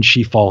home, and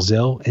she falls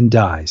ill and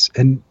dies.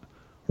 And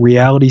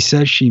reality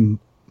says she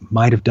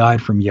might have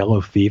died from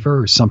yellow fever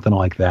or something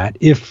like that.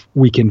 If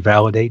we can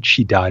validate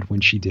she died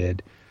when she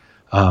did.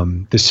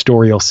 The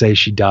story will say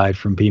she died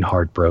from being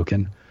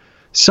heartbroken.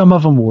 Some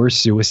of them were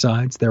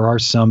suicides. There are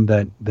some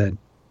that the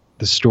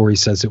story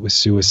says it was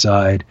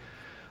suicide.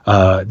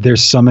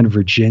 There's some in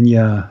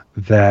Virginia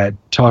that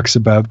talks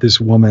about this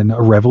woman,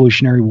 a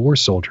Revolutionary War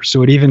soldier.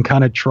 So it even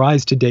kind of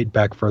tries to date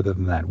back further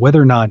than that.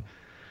 Whether or not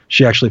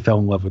she actually fell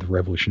in love with a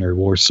Revolutionary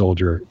War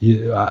soldier,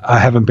 I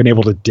haven't been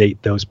able to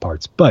date those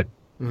parts. But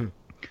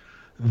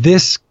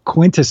this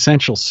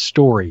quintessential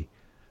story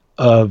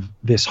of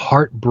this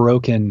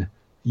heartbroken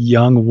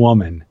young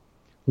woman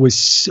was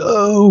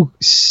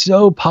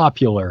so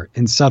popular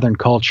in Southern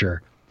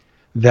culture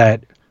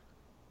that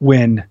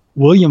when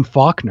William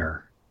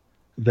Faulkner,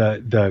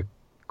 the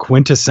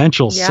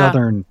quintessential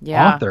Southern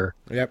author,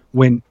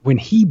 when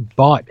he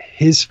bought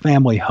his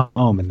family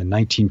home in the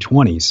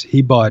 1920s,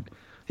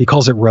 he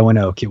calls it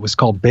Roanoke. It was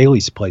called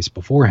Bailey's Place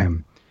before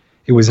him.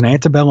 It was an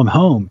antebellum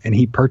home, and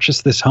he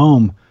purchased this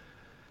home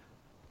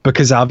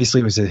because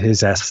obviously it was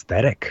his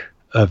aesthetic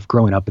of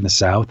growing up in the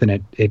South,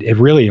 and it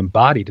really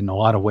embodied in a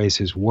lot of ways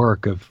his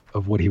work of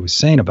what he was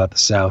saying about the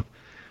South.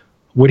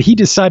 What he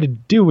decided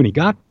to do when he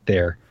got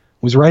there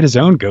was write his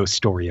own ghost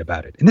story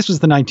about it. And this was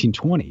the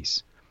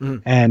 1920s.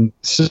 And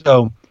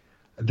so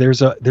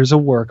there's a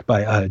work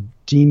by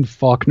Dean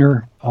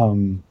Faulkner.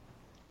 Oh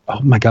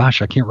my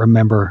gosh, I can't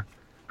remember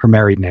her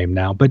married name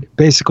now, but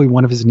basically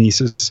one of his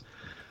nieces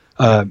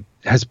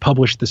has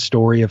published the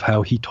story of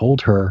how he told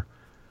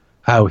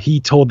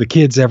the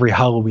kids every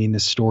Halloween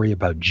this story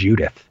about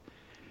Judith.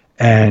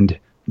 And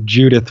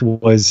Judith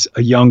was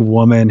a young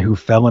woman who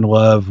fell in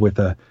love with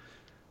a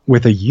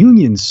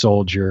Union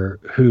soldier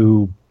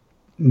who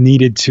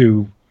needed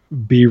to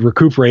be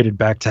recuperated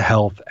back to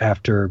health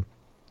after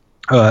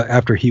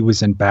he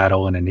was in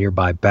battle, in a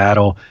nearby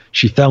battle.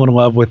 She fell in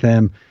love with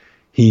him.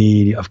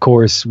 He, of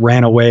course,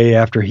 ran away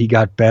after he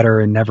got better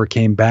and never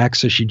came back.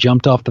 So she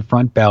jumped off the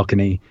front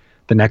balcony.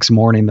 The next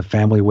morning, the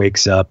family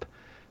wakes up.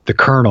 The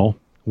colonel,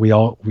 we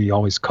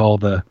always call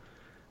the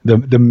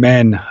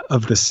men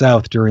of the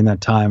South during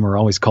that time are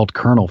always called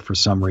colonel for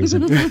some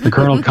reason. The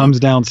colonel comes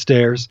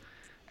downstairs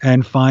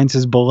and finds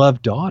his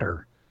beloved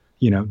daughter,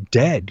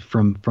 dead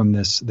from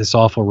this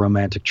awful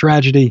romantic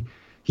tragedy.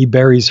 He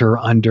buries her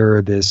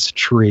under this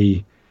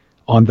tree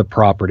on the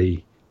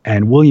property.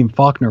 And William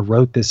Faulkner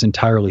wrote this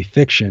entirely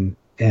fiction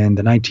in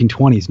the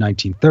 1920s,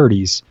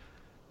 1930s.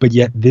 But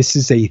yet this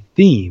is a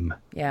theme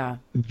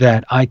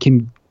that I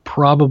can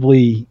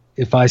probably,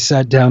 if I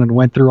sat down and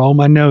went through all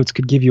my notes,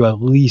 could give you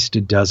at least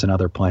a dozen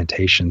other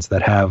plantations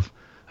that have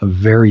a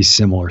very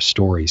similar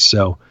story.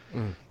 So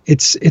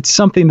it's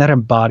something that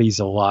embodies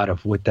a lot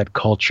of what that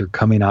culture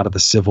coming out of the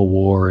Civil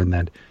War and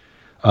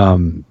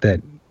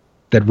that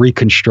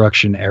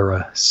Reconstruction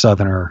era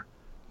Southerner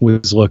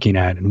was looking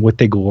at, and what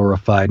they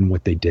glorified and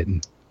what they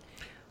didn't.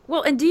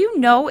 Well, and do you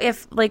know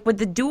if, like, with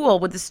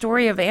the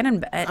story of Anne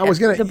and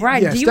the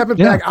bride, stepping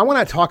back, I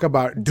want to talk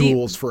about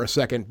duels for a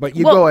second, but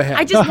go ahead.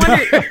 I just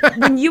wondered,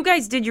 when you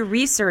guys did your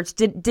research,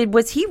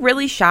 was he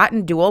really shot in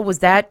a duel? Was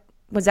that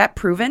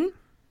proven?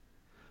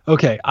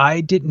 Okay,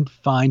 I didn't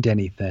find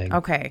anything.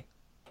 Okay.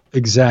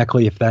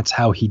 Exactly if that's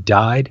how he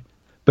died,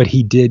 but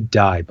he did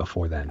die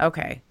before then.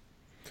 Okay.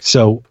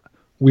 So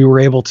we were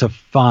able to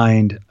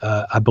find,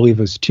 I believe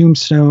it was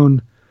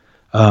Tombstone.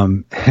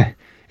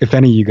 If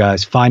any of you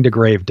guys,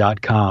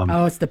 findagrave.com.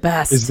 Oh, it's the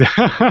best. That's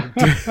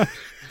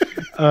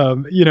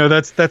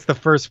the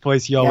first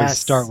place you always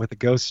start with the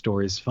ghost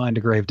stories,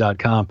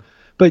 findagrave.com.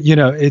 But,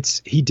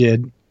 he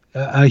did.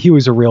 He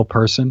was a real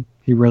person.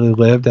 He really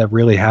lived. That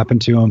really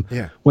happened to him.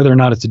 Yeah. Whether or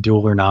not it's a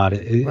duel or not,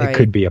 it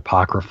could be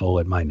apocryphal.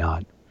 It might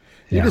not.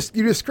 Yeah.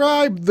 You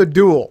described the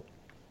duel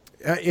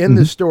in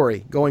the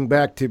story, going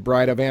back to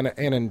Bride of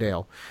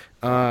Annandale.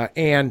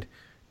 And,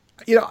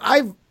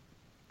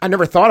 I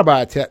never thought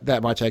about it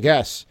that much, I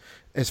guess,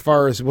 as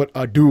far as what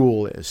a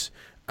duel is,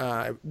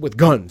 with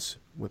guns,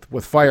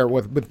 with fire,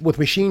 with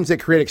machines that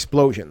create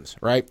explosions,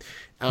 right?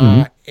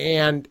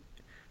 And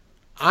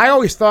I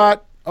always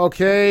thought,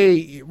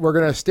 okay, we're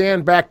going to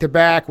stand back to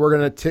back. We're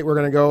going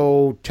to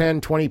go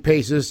 10, 20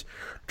 paces,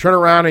 turn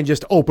around and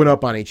just open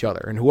up on each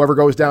other. And whoever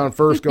goes down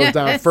first goes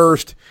down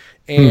first.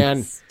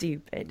 And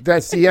stupid.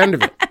 That's the end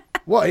of it.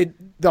 Well,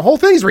 the whole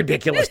thing's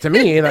ridiculous to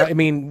me. I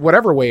mean,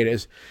 whatever way it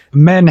is.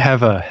 Men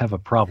have a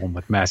problem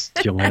with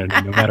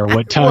masculinity, no matter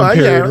what time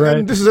period, right?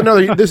 And this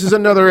is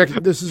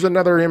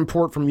another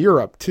import from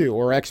Europe too,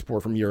 or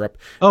export from Europe.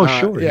 Oh,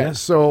 sure, yeah.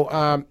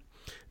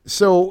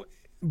 So,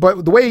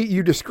 but the way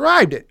you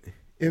described it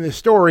in the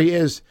story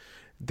is,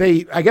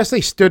 I guess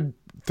they stood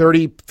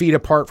 30 feet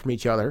apart from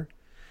each other,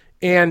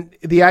 and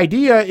the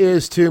idea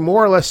is to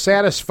more or less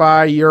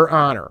satisfy your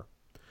honor.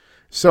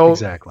 So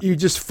you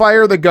just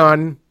fire the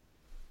gun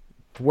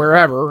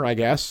wherever, I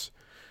guess,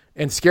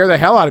 and scare the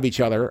hell out of each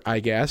other, I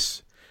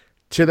guess,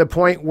 to the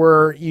point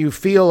where you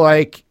feel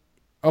like,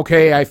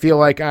 okay, I feel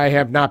like I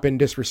have not been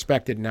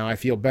disrespected now. I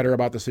feel better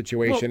about the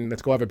situation.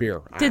 Let's go have a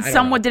beer. Did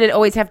it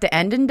always have to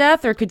end in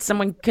death, or could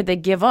they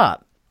give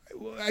up?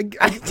 I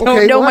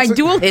don't know my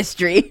duel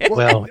history.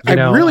 Well,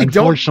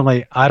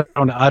 unfortunately, I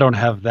don't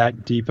have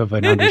that deep of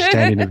an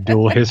understanding of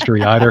duel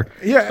history either.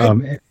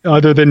 Yeah.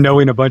 Other than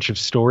knowing a bunch of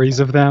stories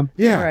of them.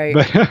 Yeah.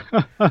 Right.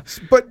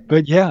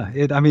 But yeah,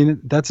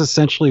 that's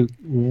essentially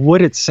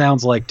what it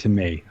sounds like to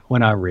me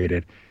when I read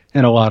it.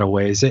 in a lot of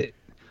ways.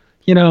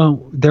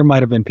 There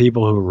might have been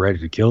people who were ready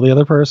to kill the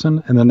other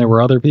person, and then there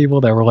were other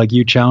people that were like,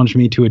 you challenge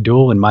me to a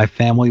duel and my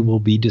family will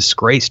be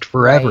disgraced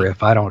forever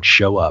if I don't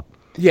show up.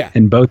 Yeah.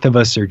 And both of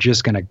us are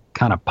just going to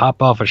kind of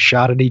pop off a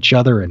shot at each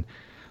other. And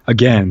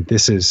again,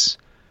 this is,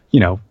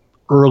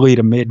 early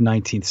to mid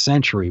 19th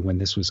century when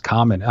this was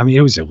common. I mean,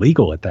 it was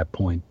illegal at that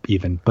point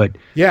even, but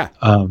yeah,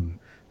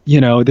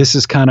 this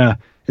is kind of,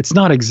 it's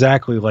not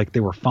exactly like they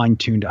were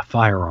fine-tuned to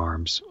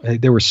firearms.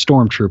 There were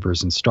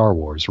stormtroopers in Star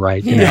Wars,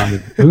 right?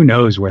 Who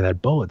knows where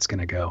that bullet's going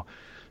to go.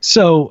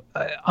 So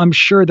I'm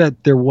sure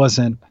that there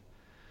wasn't,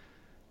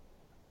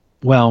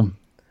 well,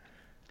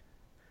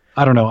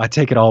 I don't know. I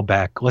take it all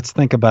back. Let's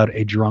think about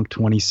a drunk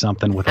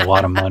 20-something with a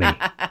lot of money.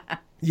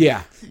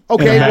 Yeah.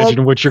 Okay. And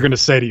imagine what you're going to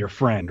say to your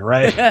friend,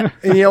 right? And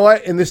you know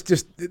what? And this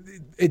takes it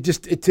right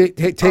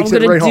home.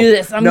 I'm going to do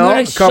this. I'm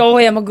going to show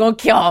him. I'm going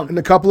to kill him. And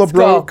a couple of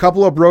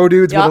bro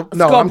dudes. Yep.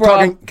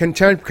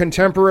 Talking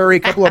contemporary.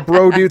 Couple of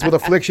bro dudes with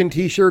affliction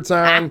T-shirts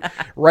on.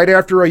 Right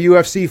after a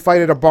UFC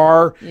fight at a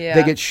bar,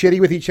 they get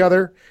shitty with each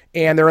other,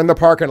 and they're in the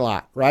parking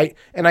lot, right?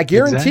 And I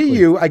guarantee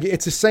you,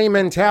 it's the same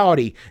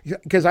mentality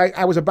because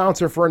I was a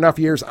bouncer for enough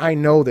years. I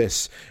know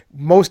this.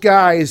 Most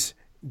guys,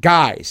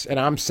 and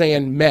I'm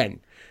saying men,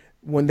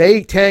 when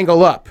they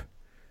tangle up,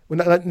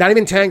 not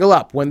even tangle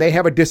up, when they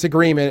have a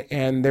disagreement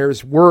and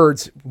there's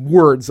words,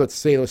 let's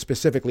say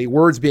specifically,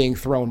 words being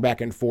thrown back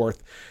and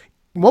forth,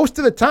 most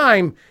of the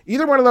time,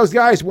 either one of those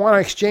guys want to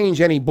exchange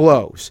any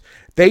blows.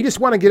 They just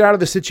want to get out of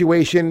the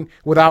situation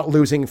without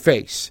losing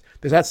face.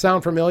 Does that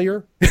sound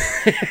familiar?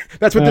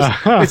 That's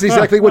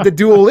exactly what the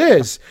duel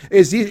is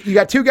you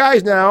got two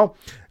guys now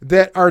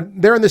that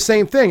they're in the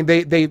same thing.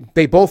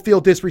 They both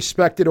feel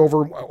disrespected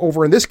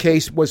over in this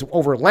case was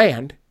over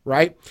land,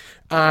 right?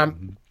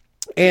 And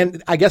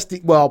I guess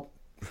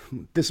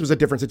this was a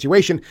different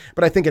situation,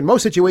 but I think in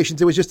most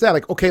situations it was just that,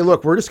 like, okay,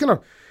 look, we're just going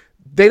to,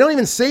 they don't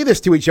even say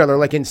this to each other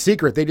like in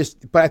secret.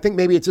 But I think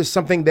maybe it's just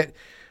something that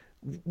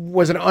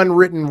was an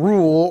unwritten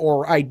rule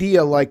or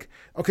idea, like,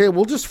 okay,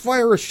 we'll just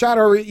fire a shot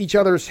over each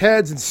other's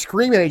heads and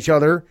scream at each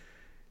other,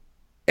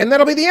 and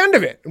that'll be the end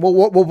of it.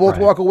 We'll both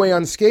walk away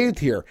unscathed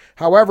here.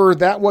 However,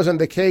 that wasn't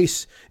the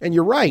case, and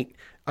you're right.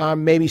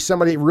 Maybe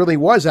somebody really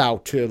was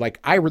out to, like,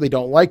 I really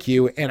don't like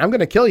you, and I'm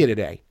going to kill you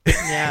today.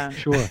 Yeah,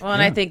 sure. Well,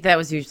 and I think that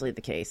was usually the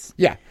case.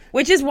 Yeah.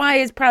 Which is why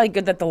it's probably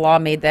good that the law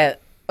made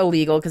that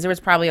illegal, because there was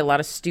probably a lot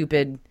of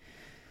stupid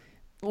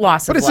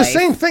loss of life. But it's the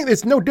same thing.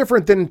 It's no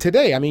different than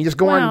today. I mean, just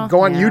go on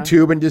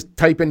YouTube and just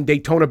type in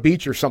Daytona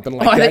Beach or something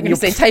like that. I was going to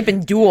say type in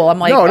duel. I'm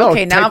like,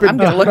 okay, now I'm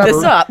going to look whatever.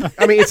 This up.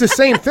 I mean, it's the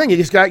same thing.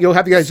 You'll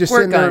have you guys just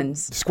squirt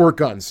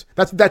guns.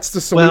 That's the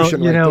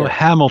solution. Well, there.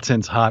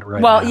 Hamilton's hot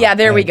right now. Well, yeah,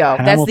 there we go.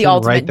 That's the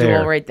ultimate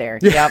duel right there.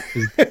 Yeah.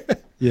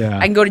 Yep. Yeah.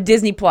 I can go to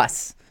Disney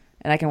Plus.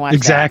 And I can watch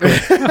exactly.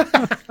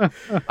 that.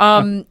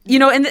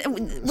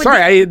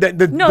 Sorry, okay.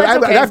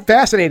 That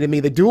fascinated me,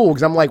 the duel,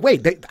 because I'm like,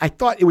 wait, I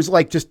thought it was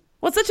like just.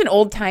 Well, it's such an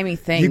old timey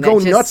thing. You go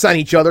nuts on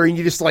each other, and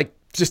you just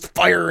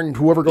fire, and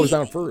whoever goes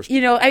down first.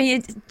 I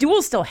mean,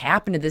 duels still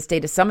happen to this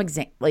day to some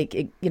extent, like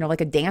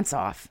a dance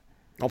off.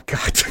 Oh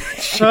God.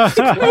 It's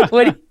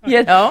kind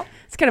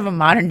of a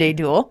modern day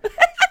duel.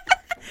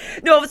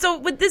 No, so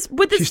with this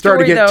She's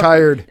starting to get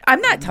tired.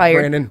 I'm not tired.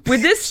 Brandon.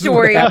 With this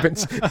story,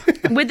 happens.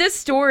 With this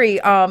story,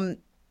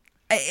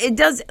 it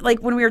does, like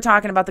when we were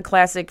talking about the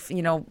classic,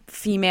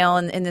 female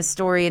in this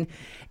story, and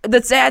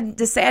the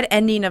sad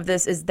ending of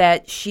this is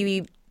that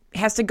she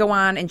has to go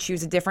on and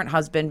choose a different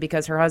husband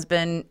because her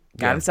husband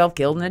got himself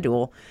killed in a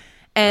duel,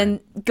 and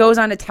goes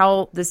on to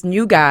tell this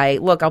new guy,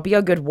 "Look, I'll be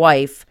a good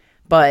wife,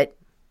 but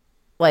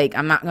like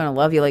I'm not gonna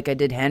love you like I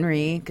did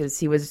Henry because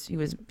he was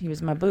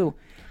my boo."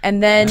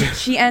 And then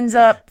she ends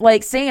up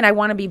like saying, "I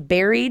want to be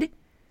buried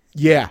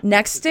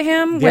next to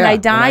him when I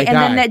die," and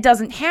then that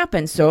doesn't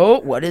happen. So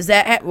what does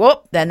that?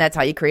 Then that's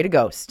how you create a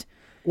ghost.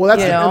 Well,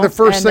 that's and the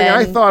first thing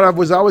I thought of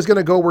was I was going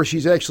to go where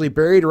she's actually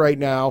buried right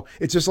now.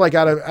 It's just like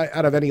out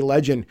of any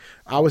legend.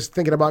 I was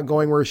thinking about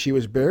going where she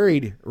was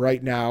buried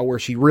right now, where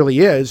she really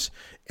is,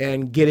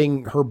 and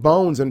getting her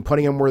bones and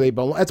putting them where they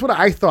belong. That's what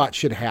I thought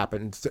should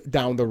happen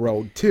down the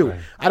road too. Right.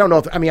 I don't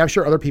know I'm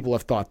sure other people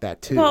have thought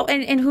that too. Well,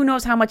 and who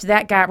knows how much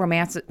that got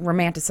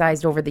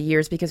romanticized over the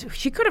years, because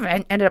she could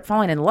have ended up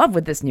falling in love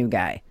with this new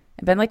guy.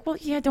 And been like, well,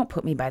 yeah, don't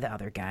put me by the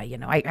other guy.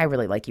 I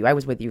really like you. I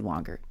was with you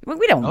longer.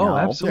 We don't know. Oh,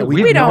 absolutely.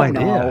 We have no don't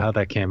idea know how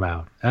that came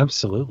out.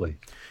 Absolutely.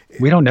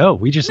 We don't know.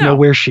 We just know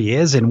where she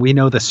is, and we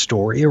know the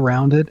story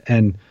around it,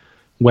 and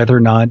whether or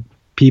not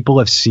people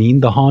have seen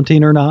the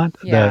haunting or not.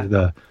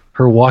 Yeah.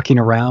 Her walking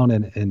around,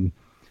 and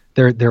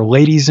they're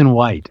ladies in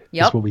white.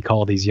 Yep. Is what we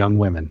call these young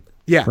women.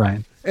 Yeah.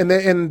 Right.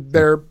 And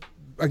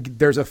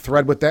there's a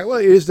thread with that. Well,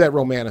 it is that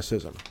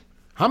romanticism.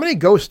 How many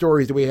ghost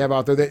stories do we have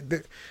out there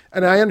that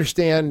and I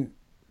understand,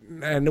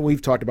 and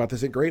we've talked about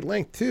this at great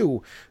length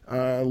too,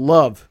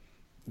 love,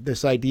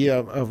 this idea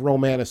of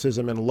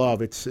romanticism and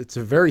love. It's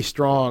a very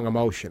strong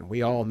emotion.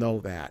 We all know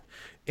that.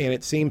 and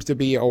it seems to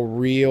be a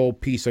real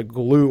piece of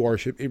glue, or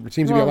it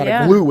seems to be a lot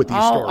yeah. of glue with these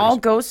all, stories. All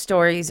ghost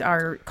stories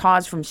are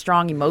caused from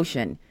strong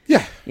emotion.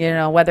 Yeah. You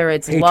know, whether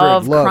it's Hatred,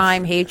 love, love.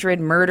 crime, hatred,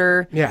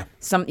 murder. Yeah.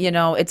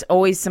 It's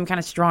always some kind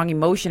of strong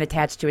emotion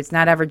attached to it. It's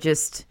not ever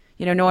just,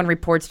 no one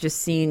reports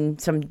just seeing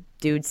some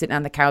dude sitting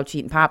on the couch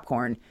eating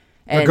popcorn.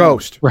 And, a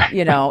ghost. Right.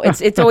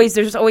 It's always,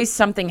 there's always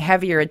something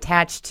heavier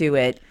attached to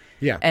it.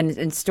 Yeah.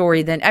 And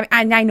story than,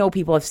 I know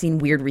people have seen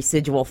weird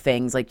residual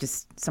things, like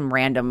just some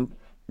random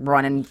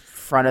run in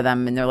front of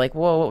them and they're like,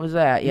 whoa, what was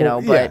that?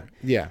 But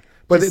yeah.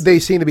 But they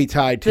seem to be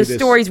tied to the this,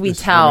 stories we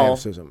this tell,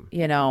 romanticism.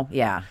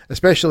 Yeah.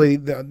 Especially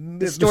the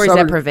stories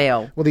southern, that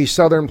prevail. Well, these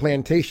southern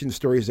plantation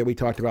stories that we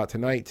talked about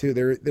tonight too.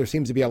 There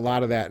seems to be a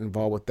lot of that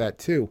involved with that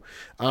too.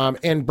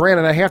 And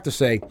Brandon, I have to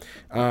say,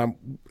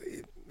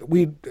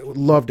 we'd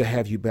love to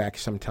have you back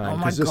sometime. Oh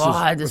my 'cause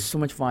God, this is so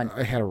much fun.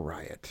 I had a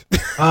riot.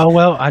 Oh,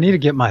 well, I need to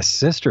get my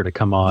sister to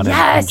come on and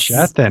Yes!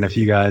 chat then if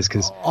you guys,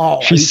 because Oh,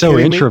 are you she's so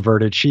kidding me?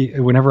 introverted.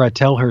 Whenever I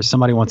tell her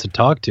somebody wants to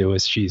talk to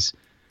us,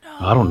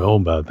 I don't know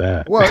about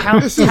that. Well,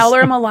 Tell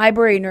her I'm a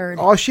library nerd.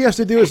 all she has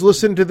to do is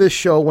listen to this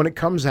show when it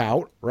comes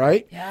out,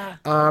 right? Yeah.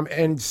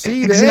 And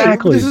see that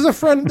Exactly. hey,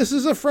 this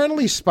is a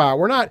friendly spot.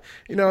 We're not,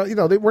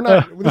 we're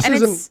not. This And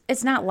isn't.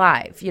 it's not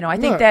live. I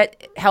think No.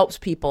 that helps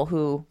people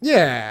who,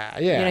 Yeah.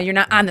 you're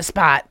not on the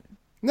spot.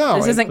 No,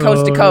 This and isn't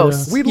coast to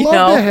coast. We'd you love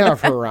know? to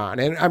have her on,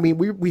 and I mean,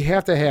 we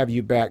have to have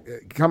you back.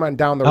 Come on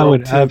down the road. I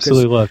would too,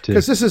 absolutely love to.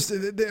 because this is.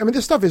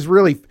 This stuff is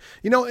really.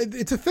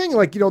 It's a thing.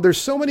 Like there's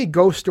so many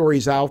ghost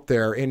stories out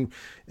there, and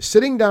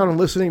sitting down and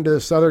listening to the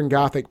Southern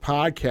Gothic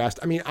podcast.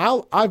 I mean,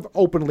 I've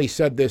openly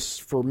said this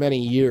for many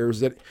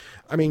years that.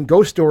 I mean,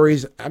 ghost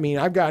stories,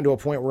 I've gotten to a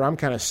point where I'm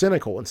kind of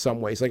cynical in some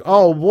ways. Like,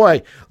 oh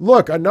boy,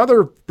 look,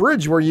 another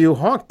bridge where you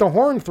honk the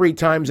horn 3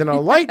 times and a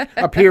light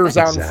appears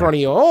out in front of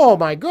you. Oh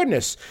my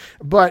goodness.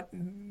 But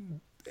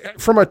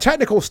from a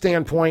technical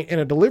standpoint and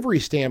a delivery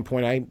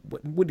standpoint,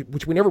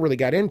 which we never really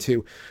got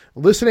into,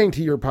 listening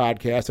to your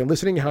podcast and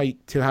listening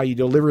to how you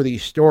deliver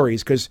these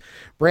stories, because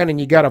Brandon,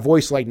 you got a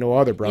voice like no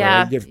other, brother.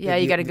 Yeah,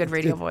 you got a good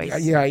radio voice.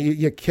 Yeah,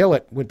 you kill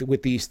it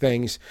with these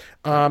things.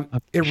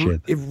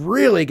 It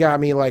really got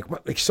me like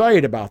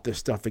excited about this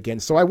stuff again.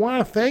 So I want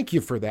to thank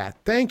you for that.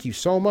 Thank you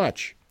so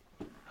much.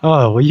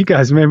 Oh, well, you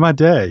guys made my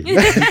day.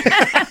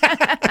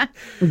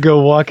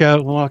 Go walk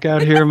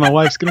out here, and my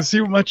wife's gonna see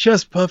my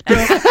chest puffed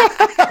up.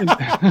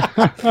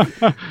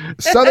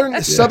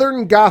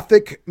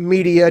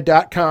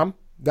 SouthernGothicMedia.com.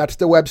 That's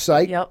the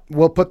website. Yep.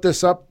 We'll put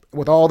this up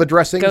with all the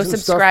dressings. Go and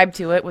subscribe stuff.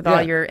 to it with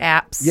all your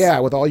apps. Yeah,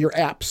 with all your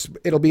apps.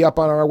 It'll be up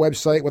on our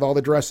website with all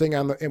the dressing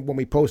and when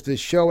we post this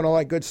show and all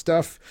that good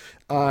stuff.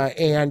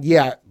 And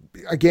yeah,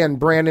 again,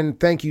 Brandon,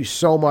 thank you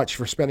so much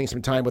for spending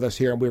some time with us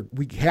here, and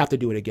we have to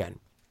do it again.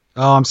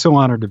 Oh, I'm so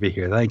honored to be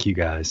here. Thank you,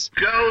 guys.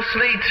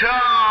 Ghostly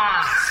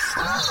Talk!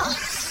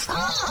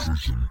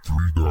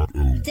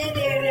 Then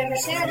they never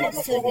sounded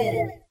so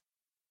good.